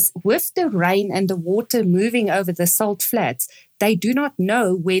because with the rain and the water moving over the salt flats, they do not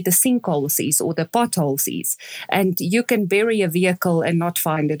know where the sinkholes is or the potholes is. And you can bury a vehicle and not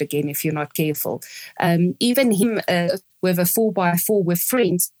find it again if you're not careful. Even him with a 4x4 with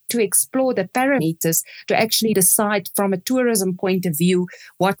friends to explore the parameters to actually decide from a tourism point of view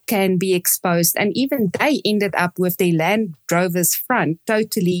what can be exposed. And even they ended up with their Land Rover's front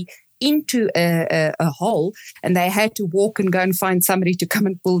totally into a hole, and they had to walk and go and find somebody to come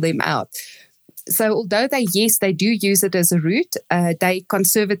and pull them out. So although they do use it as a route, they're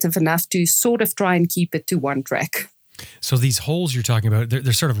conservative enough to sort of try and keep it to one track. So these holes you're talking about,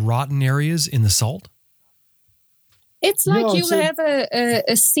 they're sort of rotten areas in the salt? It's like Yeah, you'll have a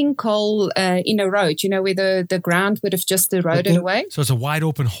sinkhole in a road, where the ground would have just eroded away. So it's a wide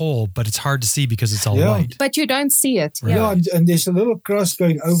open hole, but it's hard to see because it's all Yeah. white. But you don't see it. Right. Yeah, and there's a little crust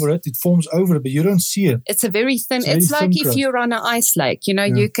going over it. It forms over it, but you don't see it. It's a very thin. It's It's very like thin if crust. you're on an ice lake.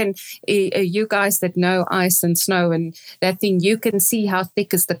 You can. You guys that know ice and snow and that thing, you can see how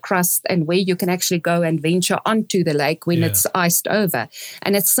thick is the crust and where you can actually go and venture onto the lake when it's iced over.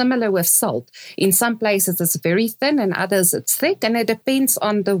 And it's similar with salt. In some places it's very thin, and others it's thick, and it depends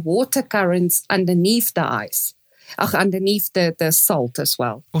on the water currents underneath the ice, underneath the salt as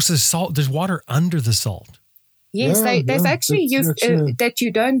well. Oh, so there's water under the salt. Yes, Yeah, they've yeah, actually that's used actually- that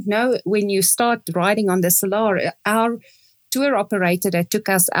you don't know when you start riding on the Salar. Our tour operator that took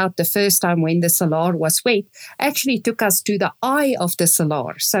us out the first time when the Salar was wet actually took us to the eye of the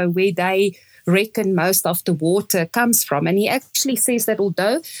Salar, so where they reckon most of the water comes from. And he actually says that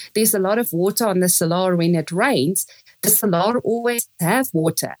although there's a lot of water on the Salar when it rains, the Salar always have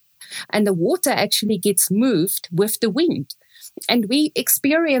water. And the water actually gets moved with the wind. And we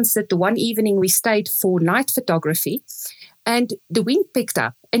experienced it the one evening we stayed for night photography, and the wind picked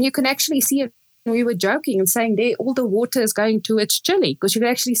up. And you can actually see it. We were joking and saying there, all the water is going towards Chile, because you can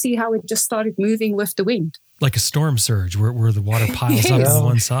actually see how it just started moving with the wind. Like a storm surge where the water piles up Yes. on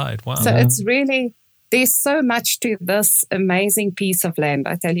one side. Wow. So it's really, there's so much to this amazing piece of land.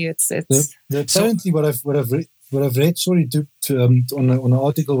 I tell you, it's Apparently, what I've read, on an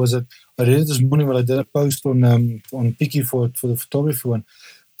article was that I read it this morning when I did a post on Piki for the photography one.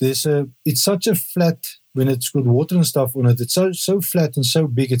 It's such a flat, when it's got water and stuff on it, it's so flat and so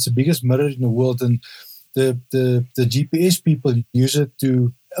big. It's the biggest mirror in the world, and the GPS people use it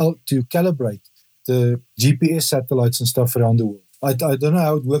to calibrate the GPS satellites and stuff around the world. I don't know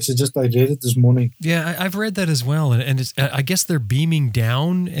how it works. I read it this morning. Yeah, I've read that as well, and it's I guess they're beaming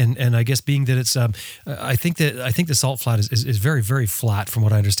down, and I guess being that it's I think the salt flat is very, very flat from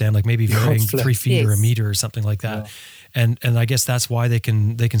what I understand, like maybe varying 3 feet or a meter or something like that. Yeah. And I guess that's why they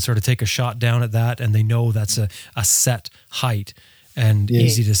can sort of take a shot down at that, and they know that's a set height and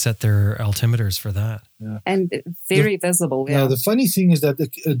easy to set their altimeters for that. Yeah. And very visible. Yeah. Now, the funny thing is that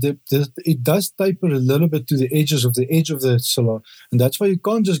it does taper a little bit to the edge of the Salar. And that's why you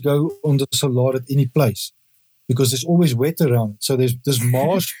can't just go on the Salar at any place, because there's always wet around it. So there's this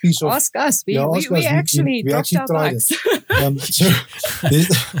marsh piece of... Ask us. We actually dropped our tried bikes.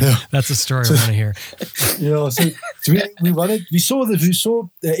 it. That's a story I want to hear. Yeah, so we saw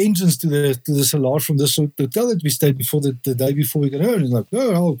the entrance to the Salar from this hotel that we stayed before the day before we got home. And like,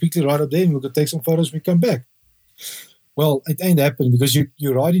 I'll quickly ride up there and we could take some photos when we come back. Well, it ain't happening, because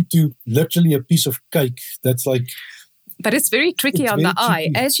you ride into literally a piece of cake that's like... But it's very tricky on the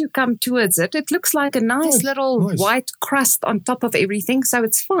eye. As you come towards it, it looks like a nice little white crust on top of everything, so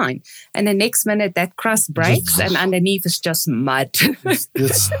it's fine. And the next minute, that crust breaks, and underneath is just mud.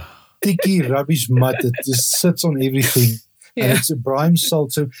 This sticky rubbish mud that just sits on everything. Yeah. And it's a brine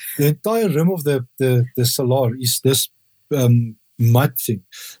salt. So the entire rim of the Salar is this mud thing.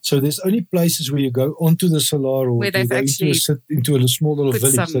 So there's only places where you go onto the Salar, or where you go into a small little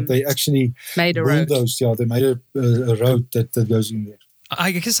village that they actually made a road. They made a road that goes in there.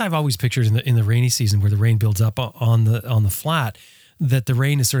 I guess I've always pictured in the rainy season, where the rain builds up on the flat, that the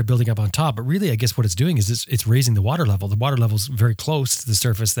rain is sort of building up on top. But really, I guess what it's doing is it's raising the water level. The water level is very close to the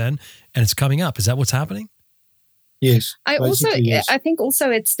surface then, and it's coming up. Is that what's happening? Yes. I think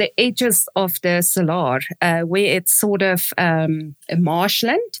also it's the edges of the Salar where it's sort of a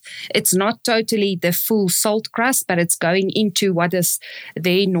marshland. It's not totally the full salt crust, but it's going into what is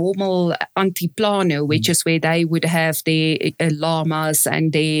their normal antiplano, which is where they would have their llamas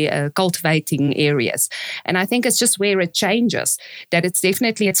and their cultivating areas. And I think it's just where it changes, that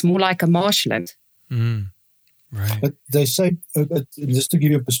it's more like a marshland. Mm. Right. But they say, just to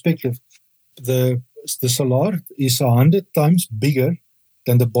give you a perspective, the Salar is 100 times bigger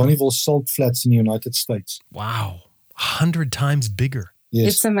than the Bonneville salt flats in the United States. Wow. 100 times bigger.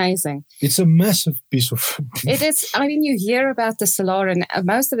 Yes. It's amazing. It's a massive piece of... It is. I mean, you hear about the Salar, and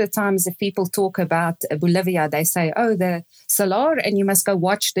most of the times if people talk about Bolivia, they say, the Salar, and you must go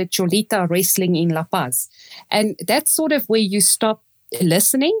watch the Cholita wrestling in La Paz. And that's sort of where you stop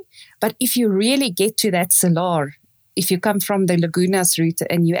listening. But if you really get to that Salar, if you come from the Lagunas route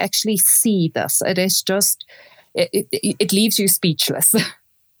and you actually see this, it is just, it leaves you speechless.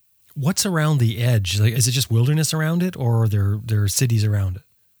 What's around the edge? Like, is it just wilderness around it, or are there cities around it?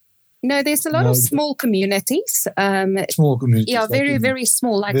 No, there's a lot of small communities. Small communities. Yeah, very, very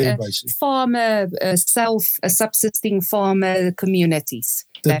small, like a farmer, self-subsisting farmer communities.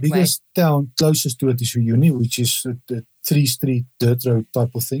 The biggest town closest to it is Uyuni, which is a 3-street dirt road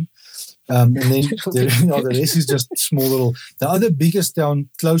type of thing. And then the rest is just small little. The other biggest town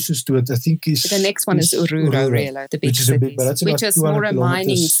closest to it, I think, is the next one is Oruro, really, the big which is cities, a big, but that's about which is 200 more a mining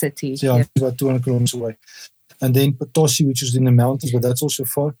kilometers. city. Yeah, about 200 kilometers away. And then Potosi, which is in the mountains, but that's also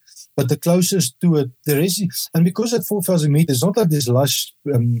far. But the closest to it, the rest, and because at 4,000 meters, it's not like there's lush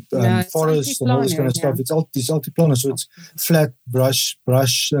forest and all this kind of stuff. It's altiplano, so it's flat brush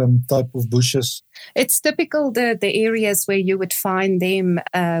type of bushes. It's typical the areas where you would find them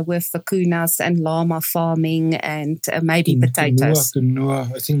with vacunas and llama farming and maybe potatoes.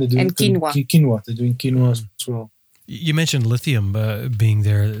 Quinoa. I think they're doing quinoa. They're doing quinoa as well. You mentioned lithium being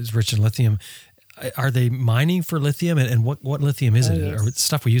there, it's rich in lithium. Are they mining for lithium? And what lithium is it? Yes. Or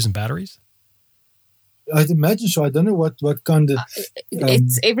stuff we use in batteries? I'd imagine so. I don't know what kind of...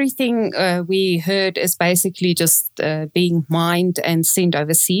 it's everything we heard is basically just being mined and sent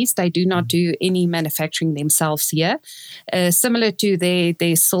overseas. They do not do any manufacturing themselves here, similar to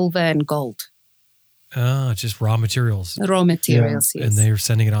their silver and gold. Just raw materials. Raw materials, yes. And they're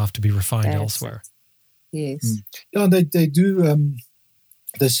sending it off to be refined elsewhere. Yes. Yeah, they do...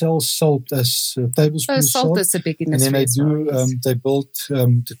 They sell salt as tablespoon salt is a big industry. And then they build,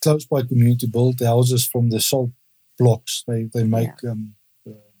 the close by community build houses from the salt blocks. They make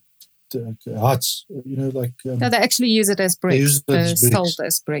huts, like... no, they actually use it as bricks. They use it as bricks. Salt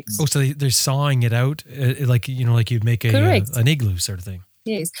as bricks. Oh, so they're sawing it out, like you'd make an igloo sort of thing.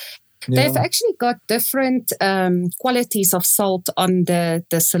 Yes. Yeah. They've actually got different qualities of salt on the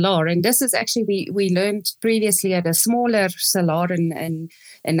Salar. And this is actually, we learned previously at a smaller Salar in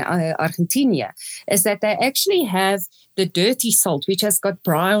Argentina, is that they actually have the dirty salt, which has got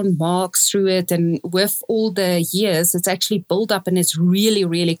brown marks through it. And with all the years, it's actually built up and it's really,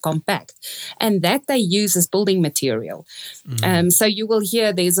 really compact. And that they use as building material. So you will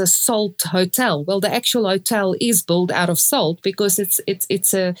hear there's a salt hotel. Well, the actual hotel is built out of salt because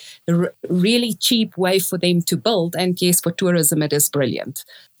it's a really cheap way for them to build. And yes, for tourism, it is brilliant.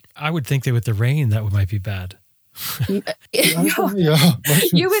 I would think that with the rain, that might be bad. You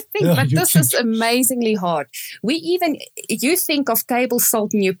would think, but this is amazingly hard. You think of table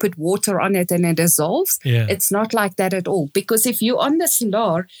salt and you put water on it and it dissolves. Yeah. It's not like that at all. Because if you're on the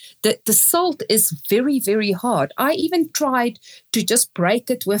Salar, the salt is very, very hard. I even tried to just break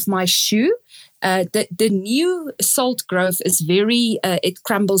it with my shoe. The new salt growth is it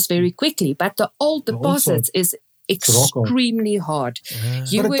crumbles very quickly, but the old deposits is extremely hard.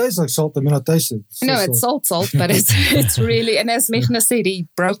 But it tastes like salt. I mean, I taste it. No, it's salt, but it's really, and as Michnus said, he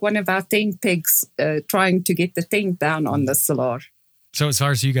broke one of our tent pegs trying to get the tent down on the Salar. So as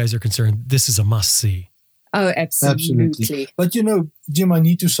far as you guys are concerned, this is a must-see. Oh, absolutely. But Jim, I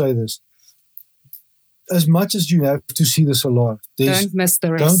need to say this. As much as you have to see the Salar, don't miss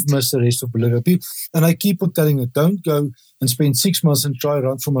the rest. Don't miss the rest of Bolivia. And I keep on telling you, don't go and spend 6 months and try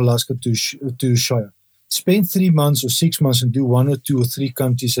run from Alaska to Shire. Spend 3 months or 6 months and do 1 or 2 or 3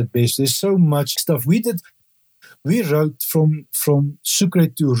 countries at best. There's so much stuff. We rode from Sucre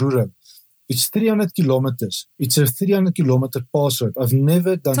to Oruro. It's 300 kilometers. It's a 300 kilometer pass road. I've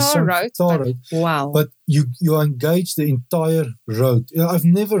never done tar road. Wow. But you engage the entire road. I've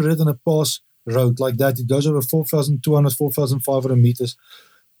never ridden a pass road like that. It goes over 4,200, 4,500 meters.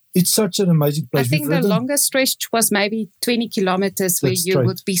 It's such an amazing place. I think the longest stretch was maybe 20 kilometers where you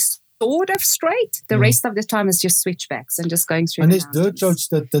would be sort of straight. The rest of the time is just switchbacks and just going through. And there's dirt roads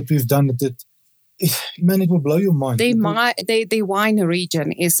that we've done that, man, it will blow your mind. The wine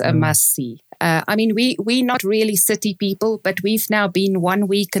region is a must-see. I mean, we're not really city people, but we've now been 1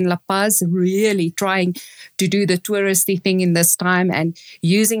 week in La Paz, really trying to do the touristy thing in this time and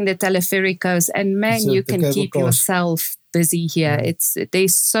using the telefericos. And man, you can keep yourself busy here.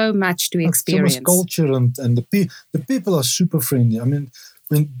 There's so much to experience. So much culture and the people are super friendly. I mean,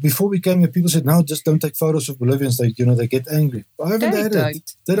 before we came here, people said, "No, just don't take photos of Bolivians." They get angry. I haven't had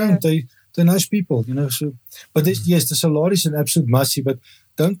it. They don't. They're nice people, So, but the Salar is an absolute must-see. But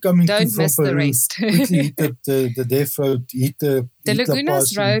don't come into Don't miss the rest. Quickly eat the Death Road. The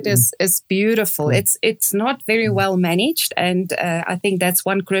Lagunas Road is beautiful. Yeah. It's not very well managed, and I think that's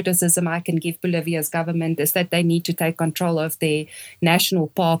one criticism I can give Bolivia's government is that they need to take control of their national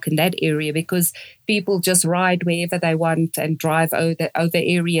park in that area because people just ride wherever they want and drive over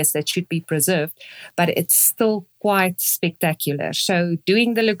areas that should be preserved. But it's still quite spectacular. So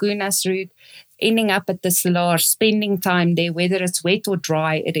doing the Lagunas route, ending up at the Salar, spending time there, whether it's wet or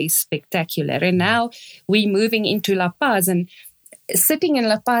dry, it is spectacular. And now we're moving into La Paz and sitting in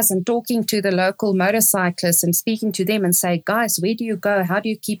La Paz and talking to the local motorcyclists and speaking to them and say, guys, where do you go? How do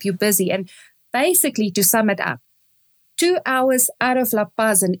you keep you busy? And basically, to sum it up, 2 hours out of La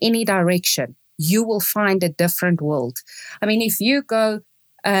Paz in any direction, you will find a different world. I mean, if you go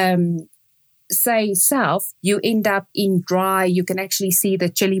say south, you end up in dry. You can actually see the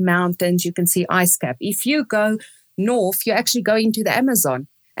Chile mountains. You can see ice cap. If you go north, you actually go into the Amazon,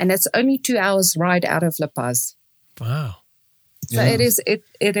 and it's only 2 hours ride out of La Paz. Wow. So it is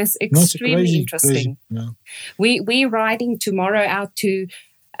extremely interesting. Yeah. We're riding tomorrow out to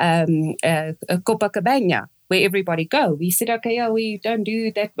Copacabana, where everybody go. We said, okay, we don't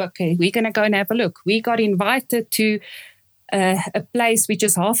do that. Okay, we're going to go and have a look. We got invited to a place which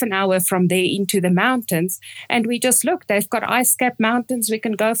is half an hour from there into the mountains. And we just looked. They've got ice-capped mountains. We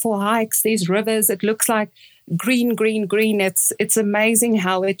can go for hikes. There's rivers. It looks like green. It's amazing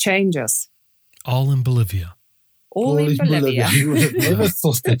how it changes. All in Bolivia. All in Bolivia. You would have never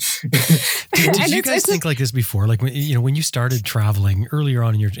thought that. Did you guys think like this before? Like when you started traveling earlier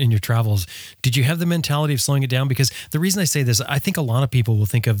on in your travels, did you have the mentality of slowing it down? Because the reason I say this, I think a lot of people will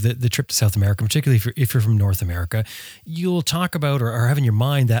think of the trip to South America, particularly if you're from North America. You'll talk about or have in your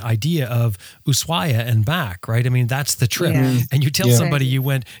mind that idea of Ushuaia and back, right? I mean, that's the trip. Yeah. And you tell somebody you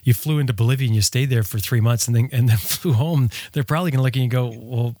flew into Bolivia and you stayed there for 3 months and then flew home. They're probably going to look at you and go,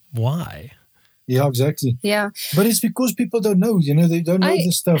 well, why? Yeah, exactly. Yeah. But it's because people don't know, they don't know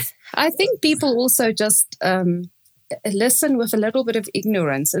this stuff. I think people also just listen with a little bit of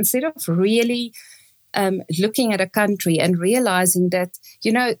ignorance instead of really looking at a country and realizing that,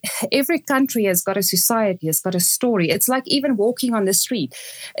 every country has got a society, has got a story. It's like even walking on the street.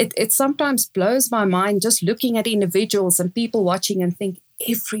 It sometimes blows my mind just looking at individuals and people watching and think,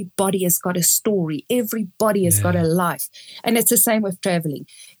 everybody has got a story. Everybody has got a life. And it's the same with traveling.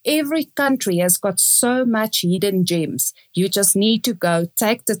 Every country has got so much hidden gems. You just need to go,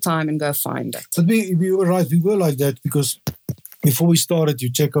 take the time and go find it. But we were right. We were like that because before we started,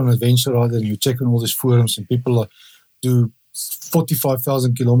 you check on Adventure Rider and you check on all these forums and people do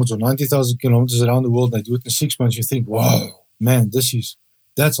 45,000 kilometers or 90,000 kilometers around the world. They do it in 6 months. You think, wow, man, that's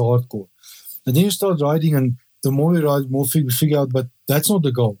hardcore. And then you start riding and the more we ride, the more we figure out, but that's not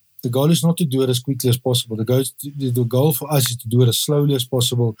the goal. The goal is not to do it as quickly as possible. The goal for us is to do it as slowly as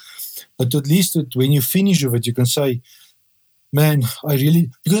possible. But at least when you finish with it, you can say, man,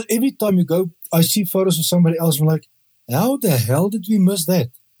 because every time you go, I see photos of somebody else, I'm like, how the hell did we miss that?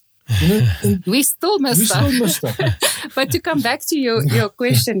 We still miss that. But to come back to your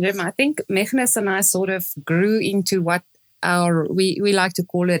question, Jim, I think Michnus and I sort of grew into what we like to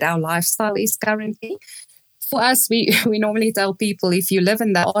call it our lifestyle is currently. For us, we normally tell people if you live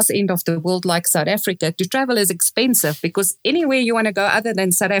in the arse end of the world like South Africa, to travel is expensive because anywhere you want to go other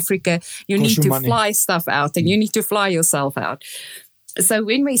than South Africa, you need to fly stuff out and you need to fly yourself out. So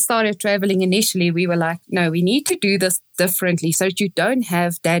when we started traveling initially, we were like, no, we need to do this differently so that you don't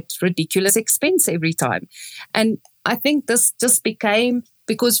have that ridiculous expense every time. And I think this just became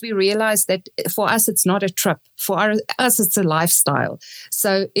because we realized that for us, it's not a trip. For us, it's a lifestyle.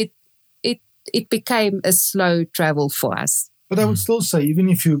 So it became a slow travel for us. But I would still say, even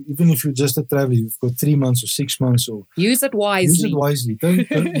if you're just a traveler, you've got 3 months or 6 months, or use it wisely. Don't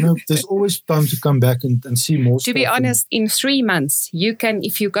there's always time to come back and see more. To be honest, in 3 months, you can,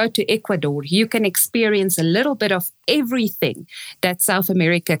 if you go to Ecuador, you can experience a little bit of everything that South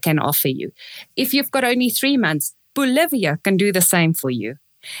America can offer you. If you've got only 3 months, Bolivia can do the same for you.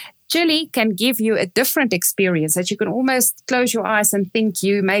 Chile can give you a different experience that you can almost close your eyes and think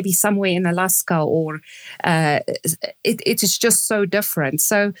you may be somewhere in Alaska or it is just so different.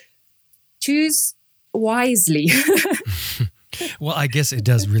 So choose wisely. Well, I guess it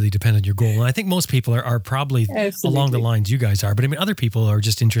does really depend on your goal. And I think most people are probably along the lines you guys are. But I mean, other people are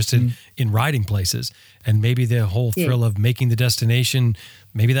just interested in riding places. And maybe the whole thrill of making the destination,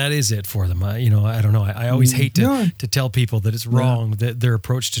 maybe that is it for them. I don't know. I always hate to tell people that it's wrong, that their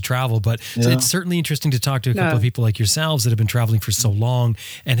approach to travel. But it's certainly interesting to talk to a couple of people like yourselves that have been traveling for so long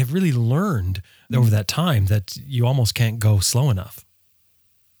and have really learned over that time that you almost can't go slow enough.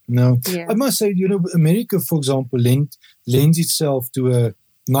 No, I must say, America, for example, lends itself to a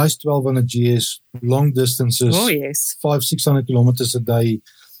nice 1200 GS, long distances, 500-600 kilometers a day,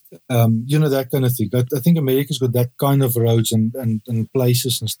 that kind of thing. I think America's got that kind of roads and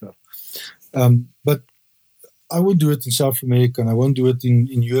places and stuff. But I won't do it in South America and I won't do it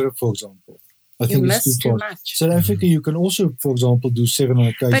in Europe, for example. I think it's too far. South Africa, you can also, for example, do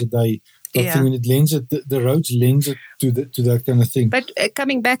 700 km a day. I mean, it lends it. The roads lends it to that kind of thing. But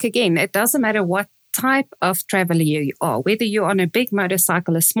coming back again, it doesn't matter what type of traveler you are, whether you're on a big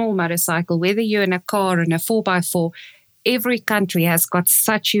motorcycle, a small motorcycle, whether you're in a car and a 4x4. Every country has got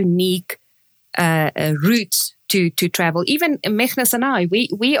such unique routes to travel. Even Michnus and I,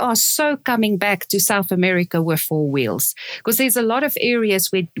 we are so coming back to South America with 4 wheels because there's a lot of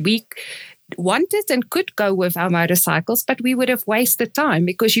areas where we wanted and could go with our motorcycles, but we would have wasted time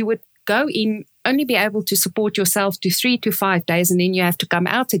because you would go in, only be able to support yourself to 3 to 5 days, and then you have to come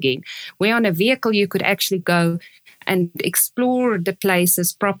out again. Where on a vehicle, you could actually go and explore the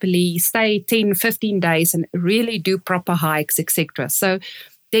places properly, stay 10, 15 days and really do proper hikes, etc. So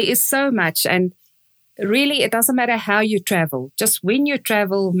there is so much. And really, it doesn't matter how you travel. Just when you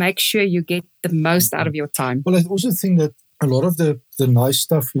travel, make sure you get the most out of your time. Well, I also think that a lot of the nice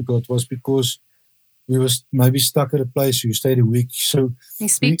stuff we got was because we were maybe stuck at a place, you stayed a week. So you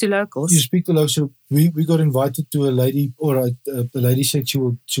speak to locals. You speak to locals. So we got invited to a lady, or the lady said she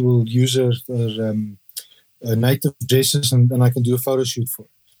will use her native dresses and I can do a photo shoot for her.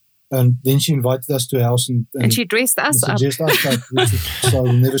 And then she invited us to her house. And she dressed us up. Dressed us up. So I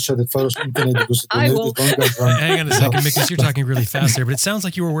will never show the photos on the internet because Hang on a second, Michnus, you're talking really fast there, but it sounds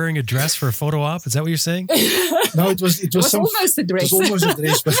like you were wearing a dress for a photo op. Is that what you're saying? No, it was almost a dress. It was almost a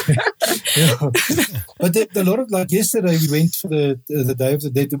dress. But, but a lot of, like yesterday, we went for the Day of the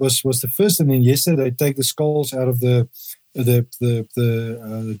Dead. It was the first, and then yesterday they take the skulls out of the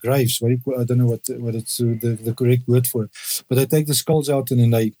graves. I don't know what it's the correct word for it, but they take the skulls out and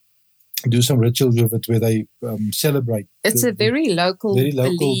then they do some rituals with it where they celebrate. It's a very local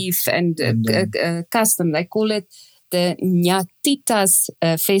belief and custom. They call it the Nyatitas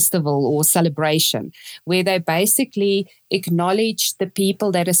festival or celebration, where they basically acknowledge the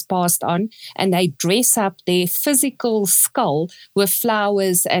people that has passed on, and they dress up their physical skull with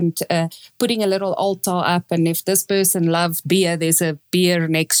flowers and putting a little altar up. And if this person loved beer, there's a beer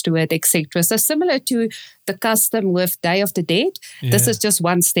next to it, etc. So similar to the custom with Day of the Dead, this is just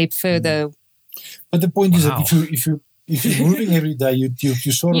one step further. But the point is that if you're moving every day, you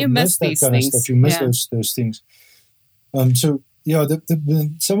sort of miss that kind of stuff. You miss those things. So yeah,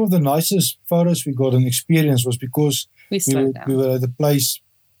 some of the nicest photos we got and experience was because we were at the place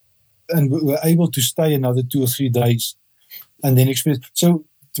and we were able to stay another 2 or 3 days and then experience. So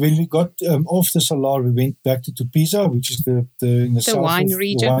when we got off the Salar, we went back to Tupiza, which is the south wine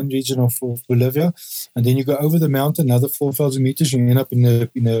region of Bolivia, and then you go over the mountain another 4,000 meters. You end up in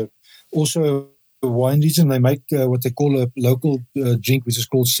a also a wine region. They make what they call a local drink, which is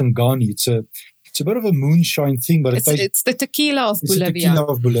called Sangani. It's a bit of a moonshine thing, but it's the tequila of Bolivia. The tequila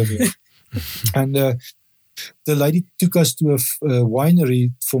of Bolivia. And the lady took us to a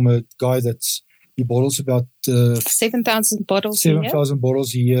winery from a guy he bottles about 7,000 bottles. 7,000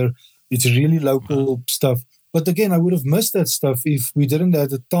 bottles a year. It's really local stuff. But again, I would have missed that stuff if we didn't have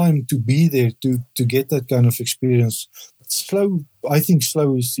the time to be there to get that kind of experience. I think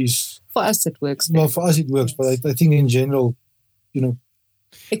slow is for us it works. Well, for us it works, but I think in general,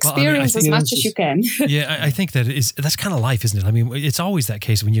 experience as much as you can. Yeah, I think that's kind of life, isn't it? I mean, it's always that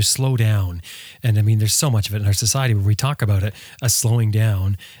case when you slow down. And I mean, there's so much of it in our society where we talk about it as slowing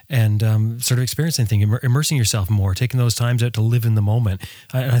down and sort of experiencing things, immersing yourself more, taking those times out to live in the moment.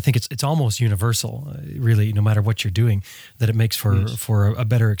 And I think it's almost universal, really, no matter what you're doing, that it makes for a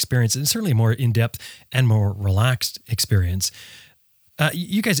better experience and certainly a more in-depth and more relaxed experience.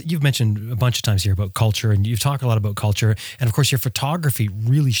 You guys, you've mentioned a bunch of times here about culture, and you've talked a lot about culture, and of course your photography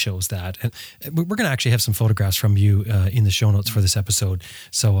really shows that. And we're going to actually have some photographs from you in the show notes for this episode,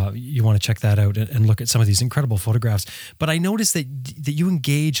 so you want to check that out and look at some of these incredible photographs. But I noticed that you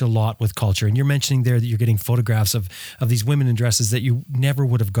engage a lot with culture, and you're mentioning there that you're getting photographs of these women in dresses that you never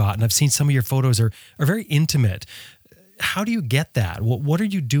would have gotten. I've seen some of your photos are very intimate. How do you get that? What are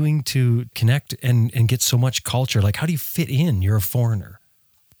you doing to connect and get so much culture? Like, how do you fit in? You're a foreigner.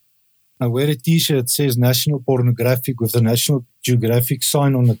 I wear a T-shirt that says National Pornographic with the National Geographic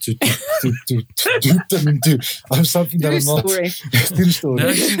sign on it to dupe them into something that I'm not. True story.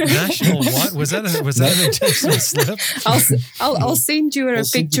 National what? Was that an intentional slip? I'll send you a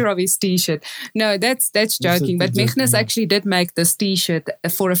picture of his T-shirt. No, that's joking. But Michnus actually did make this T-shirt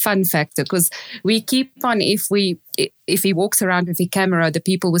for a fun factor, because we keep on, if he walks around with a camera, the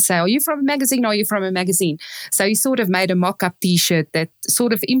people would say, "Are you from a magazine? Are you from a magazine?" So he sort of made a mock-up T-shirt that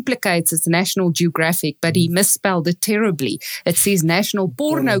sort of implicates it's National Geographic, but he misspelled it terribly. It says National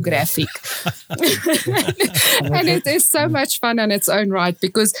Pornographic. And it is so much fun on its own right,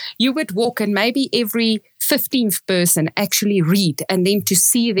 because you would walk and maybe every 15th person actually read, and then to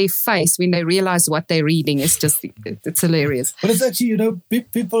see their face when they realize what they're reading is just, it's hilarious. But it's actually,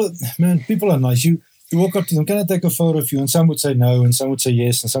 people are nice. You walk up to them, "Can I take a photo of you?" And some would say no, and some would say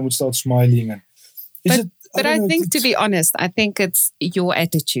yes, and some would start smiling. But I think, to be honest, I think it's your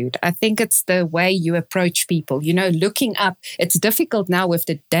attitude. I think it's the way you approach people. Looking up, it's difficult now with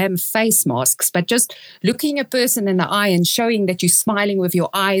the damn face masks, but just looking a person in the eye and showing that you're smiling with your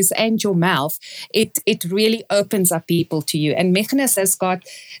eyes and your mouth, it really opens up people to you. And Michnus has got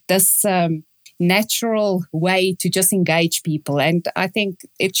this natural way to just engage people. And I think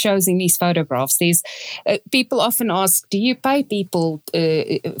it shows in these photographs. There's people often ask, do you pay people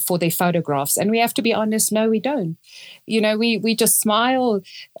for their photographs? And we have to be honest, no, we don't. We just smile,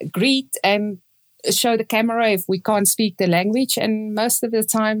 greet, and show the camera if we can't speak the language. And most of the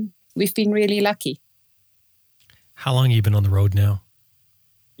time, we've been really lucky. How long have you been on the road now?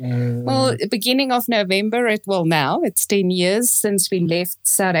 Well, beginning of November, now it's 10 years since we left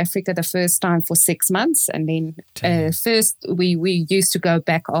South Africa the first time for 6 months. And then first we used to go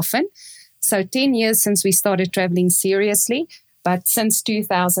back often. So 10 years since we started traveling seriously. But since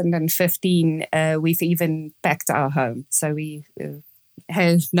 2015, we've even packed our home. So we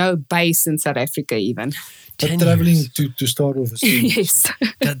have no base in South Africa even. But traveling to start with. Yes.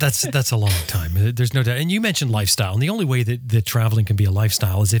 That's a long time. There's no doubt. And you mentioned lifestyle. And the only way that traveling can be a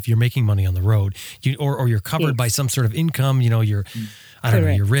lifestyle is if you're making money on the road, or you're covered by some sort of income. You're, I don't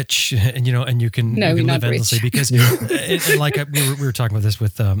know, you're rich, and you can live endlessly because, we were talking about this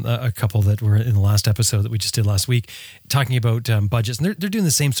with a couple that were in the last episode that we just did last week, talking about budgets, and they're doing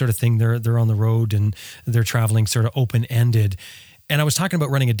the same sort of thing. They're on the road and they're traveling sort of open ended. And I was talking about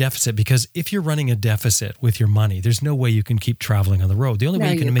running a deficit because if you're running a deficit with your money, there's no way you can keep traveling on the road. The only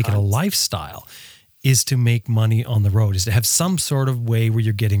way you can make it a lifestyle is to make money on the road, is to have some sort of way where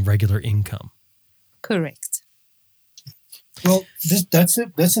you're getting regular income. Correct. Well, that's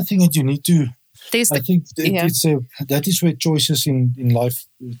the thing that you need to. I think that is where choices in life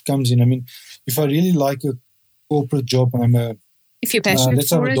comes in. I mean, if I really like a corporate job and if you're passionate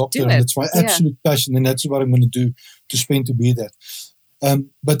let's have a doctor, and it's my absolute passion, and that's what I'm going to do to spend to be that.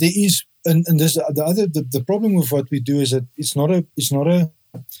 But there is, and there's the problem with what we do is that it's not a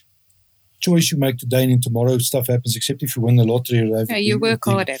choice you make today and then tomorrow stuff happens, except if you win the lottery. No, you work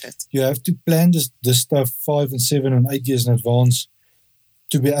hard at it. You have to plan this stuff 5 and 7 and 8 years in advance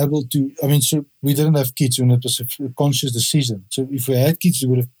to be able to. I mean, so we didn't have kids when it was a conscious decision. So if we had kids, we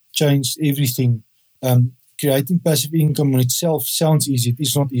would have changed everything. Creating passive income on itself sounds easy.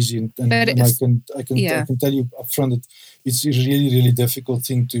 It's not easy, and I can tell you upfront that it's a really, really difficult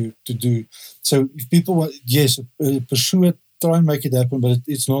thing to do. So if people want, pursue it, try and make it happen, but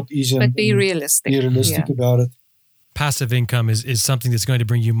it's not easy. But be realistic. Be realistic about it. Passive income is something that's going to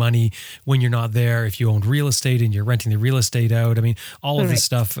bring you money when you're not there. If you own real estate and you're renting the real estate out, I mean, all of this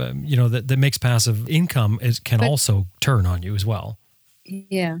stuff, that makes passive income can also turn on you as well.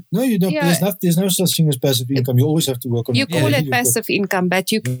 Yeah. No, you don't. Yeah. There's no such thing as passive income. You always have to work on it. You call it passive income,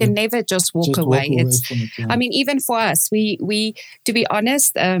 but you can never just walk away. From it, I mean, even for us, we to be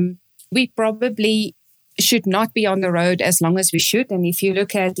honest, we probably should not be on the road as long as we should. And if you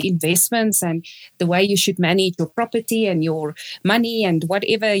look at investments and the way you should manage your property and your money and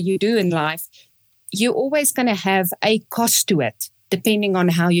whatever you do in life, you're always going to have a cost to it, depending on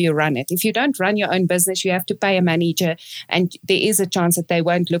how you run it. If you don't run your own business, you have to pay a manager, and there is a chance that they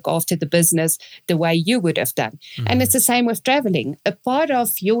won't look after the business the way you would have done. Mm-hmm. And it's the same with traveling. A part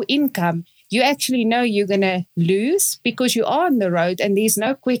of your income, you actually know you're going to lose because you are on the road and there's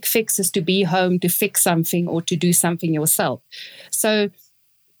no quick fixes to be home to fix something or to do something yourself. So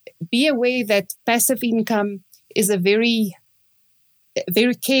be aware that passive income is a very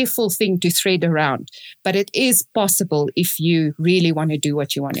careful thing to thread around, but it is possible if you really want to do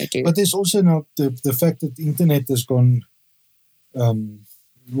what you want to do. But there's also now the fact that the internet has gone,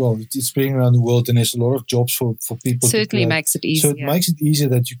 it's spreading around the world, and there's a lot of jobs for people. Certainly makes it easier. So it makes it easier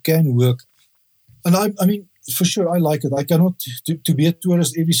that you can work. And I mean, for sure, I like it. I cannot to be a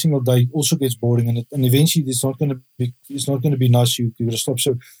tourist every single day also gets boring, and eventually it's not going to be nice. You got to stop.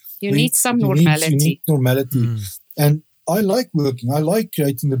 So you need some normality. You need normality, and I like working. I like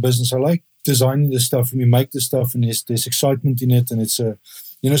creating the business. I like designing the stuff, and we make the stuff, and there's excitement in it, and it's so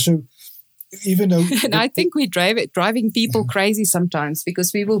even though. And I think we driving people crazy sometimes,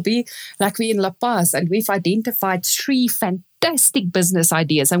 because we will be like we in La Paz, and we've identified 3 fantastic business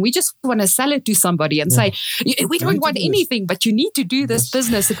ideas, and we just want to sell it to somebody and say, we don't want anything, but you need to do this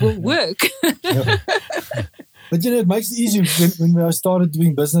business. It will work. But it makes it easy. When I started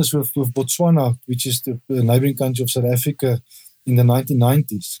doing business with Botswana, which is the neighboring country of South Africa, in the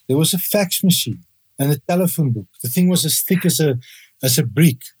 1990s, there was a fax machine and a telephone book. The thing was as thick as a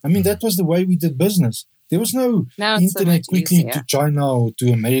brick. I mean, that was the way we did business. There was no internet quickly to China or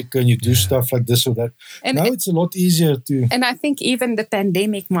to America, and you do stuff like this or that. And now it's a lot easier to. And I think even the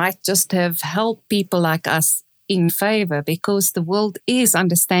pandemic might just have helped people like us in favor, because the world is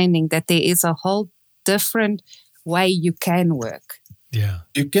understanding that there is a whole different way you can work. Yeah.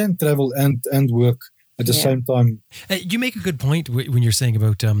 You can travel and work at the same time. You make a good point when you're saying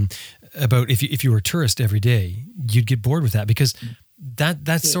about if you were a tourist every day, you'd get bored with that, because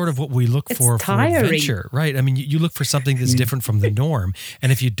That's sort of what we look for adventure, right? I mean, you look for something that's different from the norm.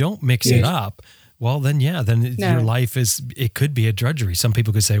 And if you don't mix it up, well, then your life it could be a drudgery. Some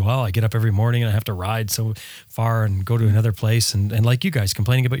people could say, well, I get up every morning and I have to ride so far and go to another place. And like you guys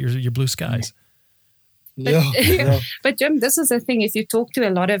complaining about your blue skies. But Jim, this is the thing. If you talk to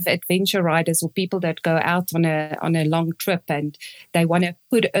a lot of adventure riders or people that go out on a long trip and they want to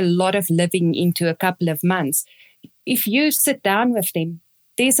put a lot of living into a couple of months, if you sit down with them,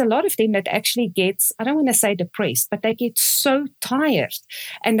 there's a lot of them that actually gets, I don't want to say depressed, but they get so tired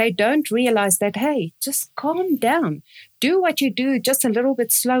and they don't realize that, hey, just calm down. Do what you do just a little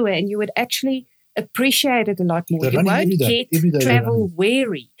bit slower and you would actually appreciate it a lot more. You won't get travel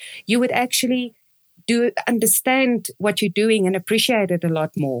weary. You would actually understand what you're doing and appreciate it a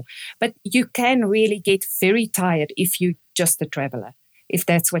lot more. But you can really get very tired if you're just a traveler, if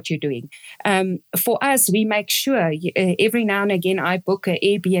that's what you're doing. For us, we make sure every now and again I book an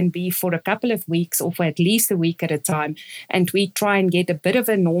Airbnb for a couple of weeks or for at least a week at a time, and we try and get a bit of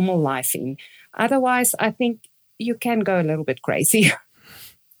a normal life in. Otherwise, I think you can go a little bit crazy.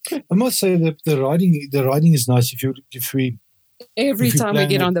 I must say that the riding is nice Every time we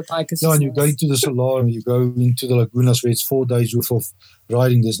get on the bike. And you go into the Salar and you go into the lagunas where it's 4 days worth of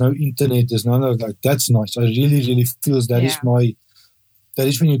riding. There's no internet. There's none of that. That's nice. I really, really feel that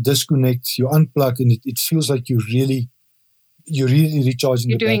is when you disconnect, you unplug, and it feels like you're really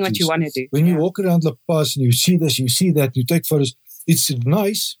recharging. You're doing what you want to do. When you walk around La Paz and you see this, you see that, you take photos, it's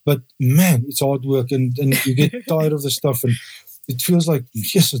nice, but man, it's hard work and you get tired of the stuff. And it feels like,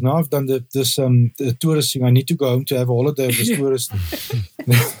 yes, now I've done the tourist thing. I need to go home to have a holiday of this tourist.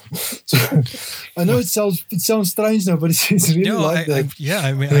 So, I know it sounds strange now, but it's really that.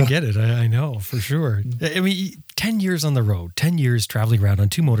 I get it. I know for sure. I mean, 10 years on the road, 10 years traveling around on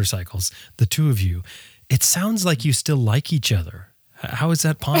 2 motorcycles, the two of you. It sounds like you still like each other. How is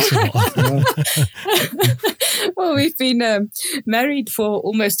that possible? Well, we've been married for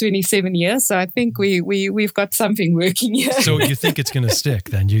almost 27 years, so I think we've got something working here. So you think it's going to stick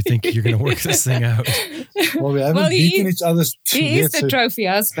then? You think you're going to work this thing out? Well, we haven't beaten each other. He is the trophy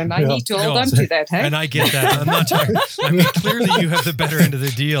husband. I need to hold on to that, hey? And I get that. I'm not talking. I mean, clearly you have the better end of the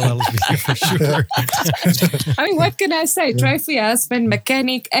deal, Elsebie, for sure. I mean, what can I say? Trophy husband,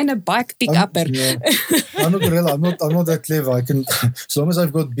 mechanic, and a bike pick-upper. I'm not gorilla. I'm not that clever. I can, as long as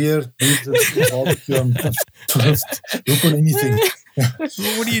I've got beer, barbecue, I'm look on anything.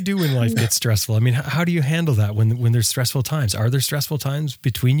 What do you do when life gets stressful? I mean, how do you handle that when there's stressful times? Are there stressful times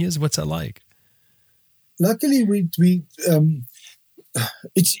between you? What's that like? Luckily, we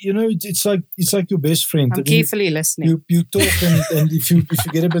it's like your best friend. I'm carefully listening. You talk and if you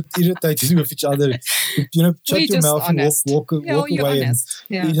get a bit irritated with each other, shut your mouth honest. and walk away. Honest.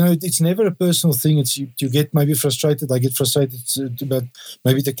 It's never a personal thing. It's you get maybe frustrated. I get frustrated about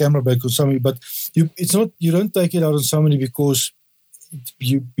maybe the camera break or something. But it's not. You don't take it out on somebody because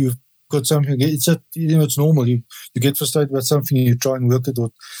you've got something. It's just it's normal. You get frustrated about something. You try and work it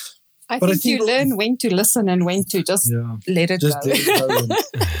out. I think you learn when to listen and when to just let it go.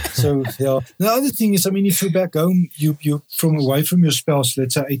 So, The other thing is, I mean, if you're back home, you from away from your spouse,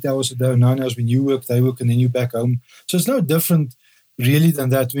 let's say 8 hours a day, 9 hours when you work, they work, and then you're back home. So it's no different really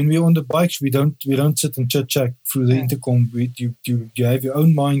than that. When we're on the bikes, we don't sit and chit-chat through the intercom. You have your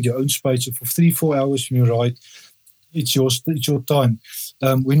own mind, your own space. So for 3-4 hours when you ride, it's your time.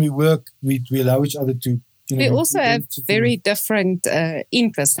 When we work, we allow each other to. We also have very different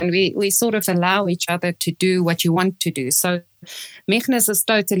interests, and we sort of allow each other to do what you want to do. So Michnus is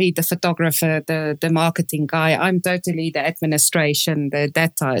totally the photographer, the marketing guy. I'm totally the administration, the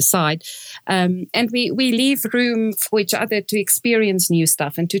data side. And we leave room for each other to experience new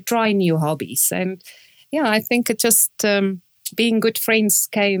stuff and to try new hobbies. And I think it just being good friends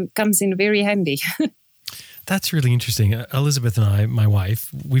comes in very handy. That's really interesting. Elizabeth and I, my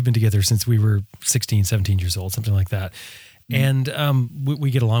wife, we've been together since we were 16, 17 years old, something like that. And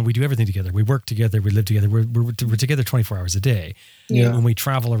we get along. We do everything together. We work together. We live together. We're together 24 hours a day. Yeah. When we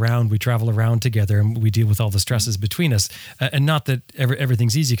travel around together, and we deal with all the stresses between us. And not that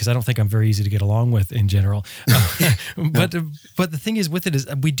everything's easy, because I don't think I'm very easy to get along with in general. But the thing is with it is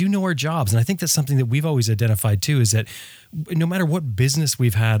we do know our jobs. And I think that's something that we've always identified too, is that no matter what business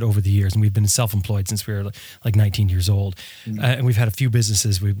we've had over the years, and we've been self-employed since we were like 19 years old, and we've had a few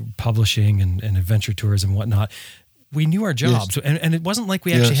businesses, we were publishing and adventure tours and whatnot. We knew our jobs, and it wasn't like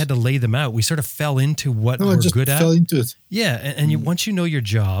we actually had to lay them out. We sort of fell into what we're good at. Fell into it. Yeah, and once you know your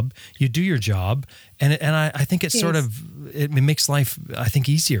job, you do your job, and I think it's sort of it makes life, I think,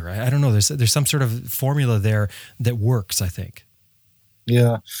 easier. I don't know. There's some sort of formula there that works, I think.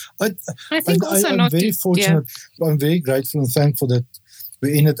 Yeah. I think also I'm not very to, fortunate. I'm very grateful and thankful that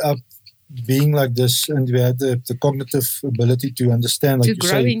we ended up being like this, and we had the cognitive ability to understand, like to you grow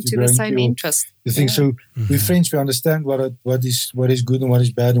say, into the same interest. The thing. So we're friends. We understand what is good and what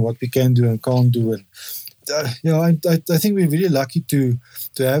is bad, and what we can do and can't do. And I think we're really lucky to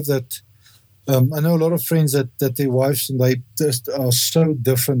have that. I know a lot of friends that their wives and they just are so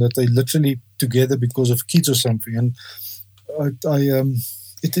different that they literally together because of kids or something. And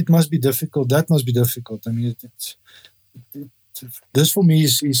it must be difficult. That must be difficult. I mean, this for me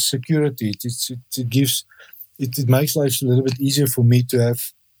is security. It makes life a little bit easier for me to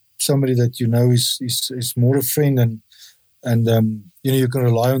have somebody that is more a friend, and you can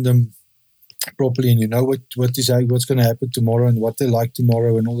rely on them properly, and you know what's going to happen tomorrow and what they like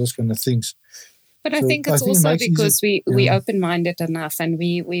tomorrow and all those kind of things. But I think it's also because we're open-minded enough, and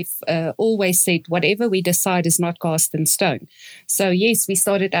we've always said whatever we decide is not cast in stone. So yes, we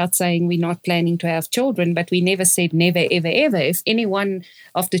started out saying we're not planning to have children, but we never said never, ever, ever. If any one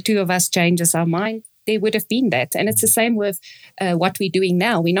of the two of us changes our mind, there would have been that. And it's the same with what we're doing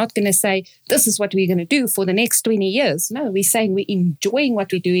now. We're not going to say, this is what we're going to do for the next 20 years. No, we're saying we're enjoying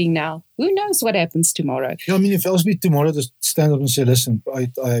what we're doing now. Who knows what happens tomorrow? Yeah, I mean, if Elsebie tomorrow just stand up and say, listen,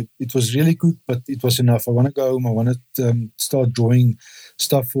 it was really good, but it was enough. I want to go home. I want to start drawing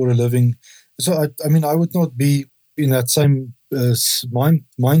stuff for a living. So, I would not be in that same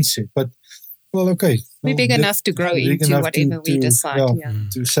mindset. But, well, okay. We're big enough to grow into whatever we decide.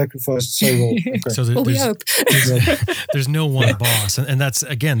 To sacrifice, say, well, okay. So we hope. There's no one boss. And that's,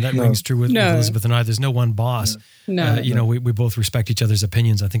 again, that rings true with Elizabeth and I. There's no one boss. No. We both respect each other's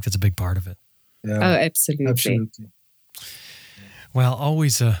opinions. I think that's a big part of it. Yeah. Oh, absolutely. Well,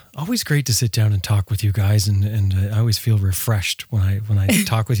 always great to sit down and talk with you guys, and I always feel refreshed when I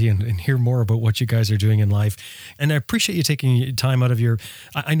talk with you and hear more about what you guys are doing in life. And I appreciate you taking time out of your.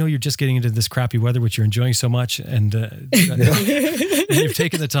 I know you're just getting into this crappy weather, which you're enjoying so much, and you've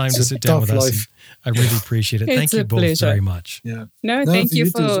taken the time to sit down with us. I really appreciate it. Thank you both very much. Yeah. No, thank you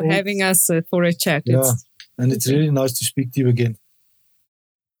for having us for a chat. Yeah, and it's really nice to speak to you again.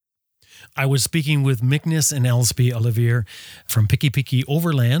 I was speaking with Michnus and Elsebie Olivier from Piki Piki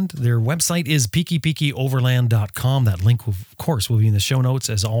Overland. Their website is pikipikioverland.com. That link, of course, will be in the show notes,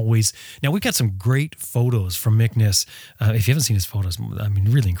 as always. Now, we've got some great photos from Michnus. If you haven't seen his photos, I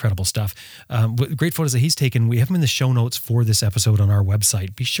mean, really incredible stuff. Great photos that he's taken. We have them in the show notes for this episode on our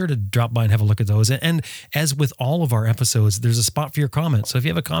website. Be sure to drop by and have a look at those. And as with all of our episodes, there's a spot for your comment. So if you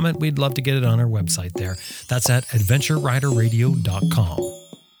have a comment, we'd love to get it on our website there. That's at adventureriderradio.com.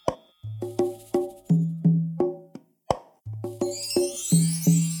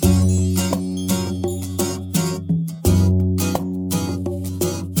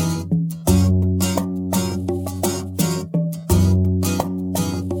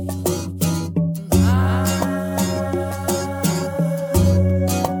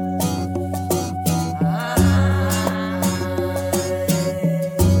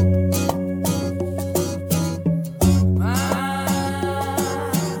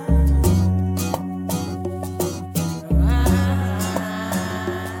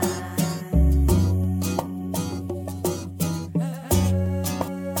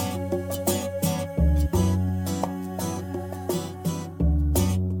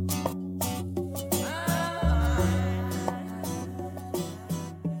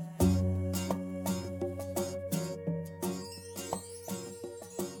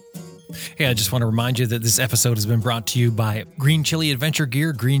 Hey, I just want to remind you that this episode has been brought to you by Green Chili Adventure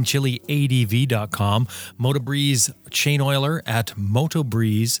Gear, greenchiliadv.com, Motobreeze Chain Oiler at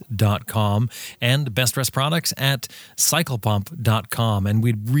motobreeze.com, and Best Rest Products at cyclepump.com. And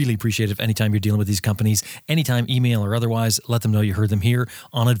we'd really appreciate it if anytime you're dealing with these companies, anytime email or otherwise, let them know you heard them here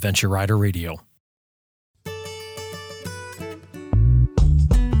on Adventure Rider Radio.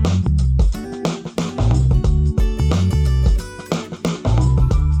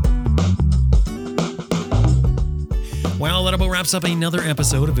 Well, that about wraps up another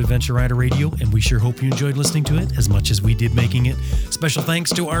episode of Adventure Rider Radio, and we sure hope you enjoyed listening to it as much as we did making it. Special thanks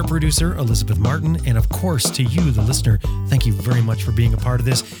to our producer, Elizabeth Martin, and of course to you, the listener. Thank you very much for being a part of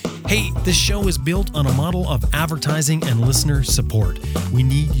this. Hey, this show is built on a model of advertising and listener support. We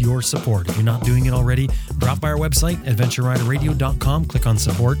need your support. If you're not doing it already, drop by our website, adventureriderradio.com, click on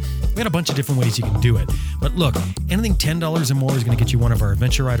support. We got a bunch of different ways you can do it. But look, anything $10 or more is going to get you one of our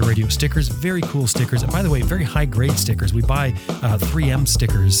Adventure Rider Radio stickers. Very cool stickers. And by the way, very high grade stickers. We buy 3M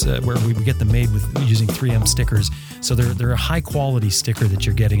stickers where we get them made with using 3M stickers. So they're a high quality sticker that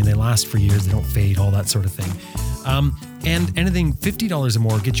you're getting, and they last for years. They don't fade, all that sort of thing. And anything $50 or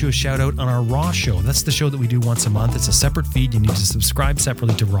more gets you a shout out on our Raw show. That's the show that we do once a month. It's a separate feed. You need to subscribe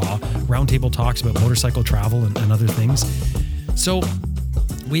separately to Raw. Roundtable talks about motorcycle travel and other things. So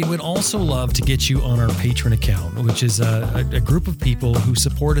we would also love to get you on our Patreon account, which is a group of people who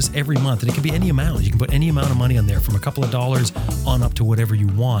support us every month. And it can be any amount. You can put any amount of money on there, from a couple of dollars on up to whatever you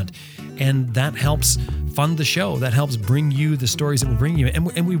want. And that helps fund the show. That helps bring you the stories that we're bringing you.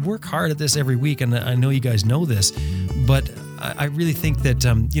 And we work hard at this every week. And I know you guys know this, but I really think that,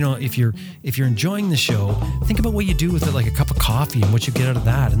 if you're enjoying the show, think about what you do with it, like a cup of coffee, and what you get out of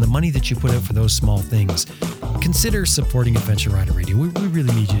that, and the money that you put out for those small things. Consider supporting Adventure Rider Radio. We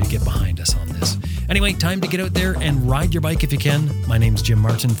really need you to get behind us on this. Anyway, time to get out there and ride your bike if you can. My name's Jim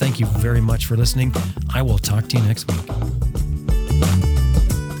Martin. Thank you very much for listening. I will talk to you next week.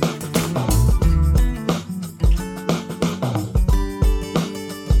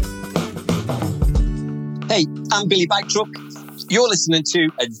 Hey, I'm Billy Bike Truck. You're listening to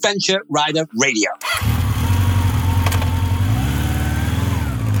Adventure Rider Radio.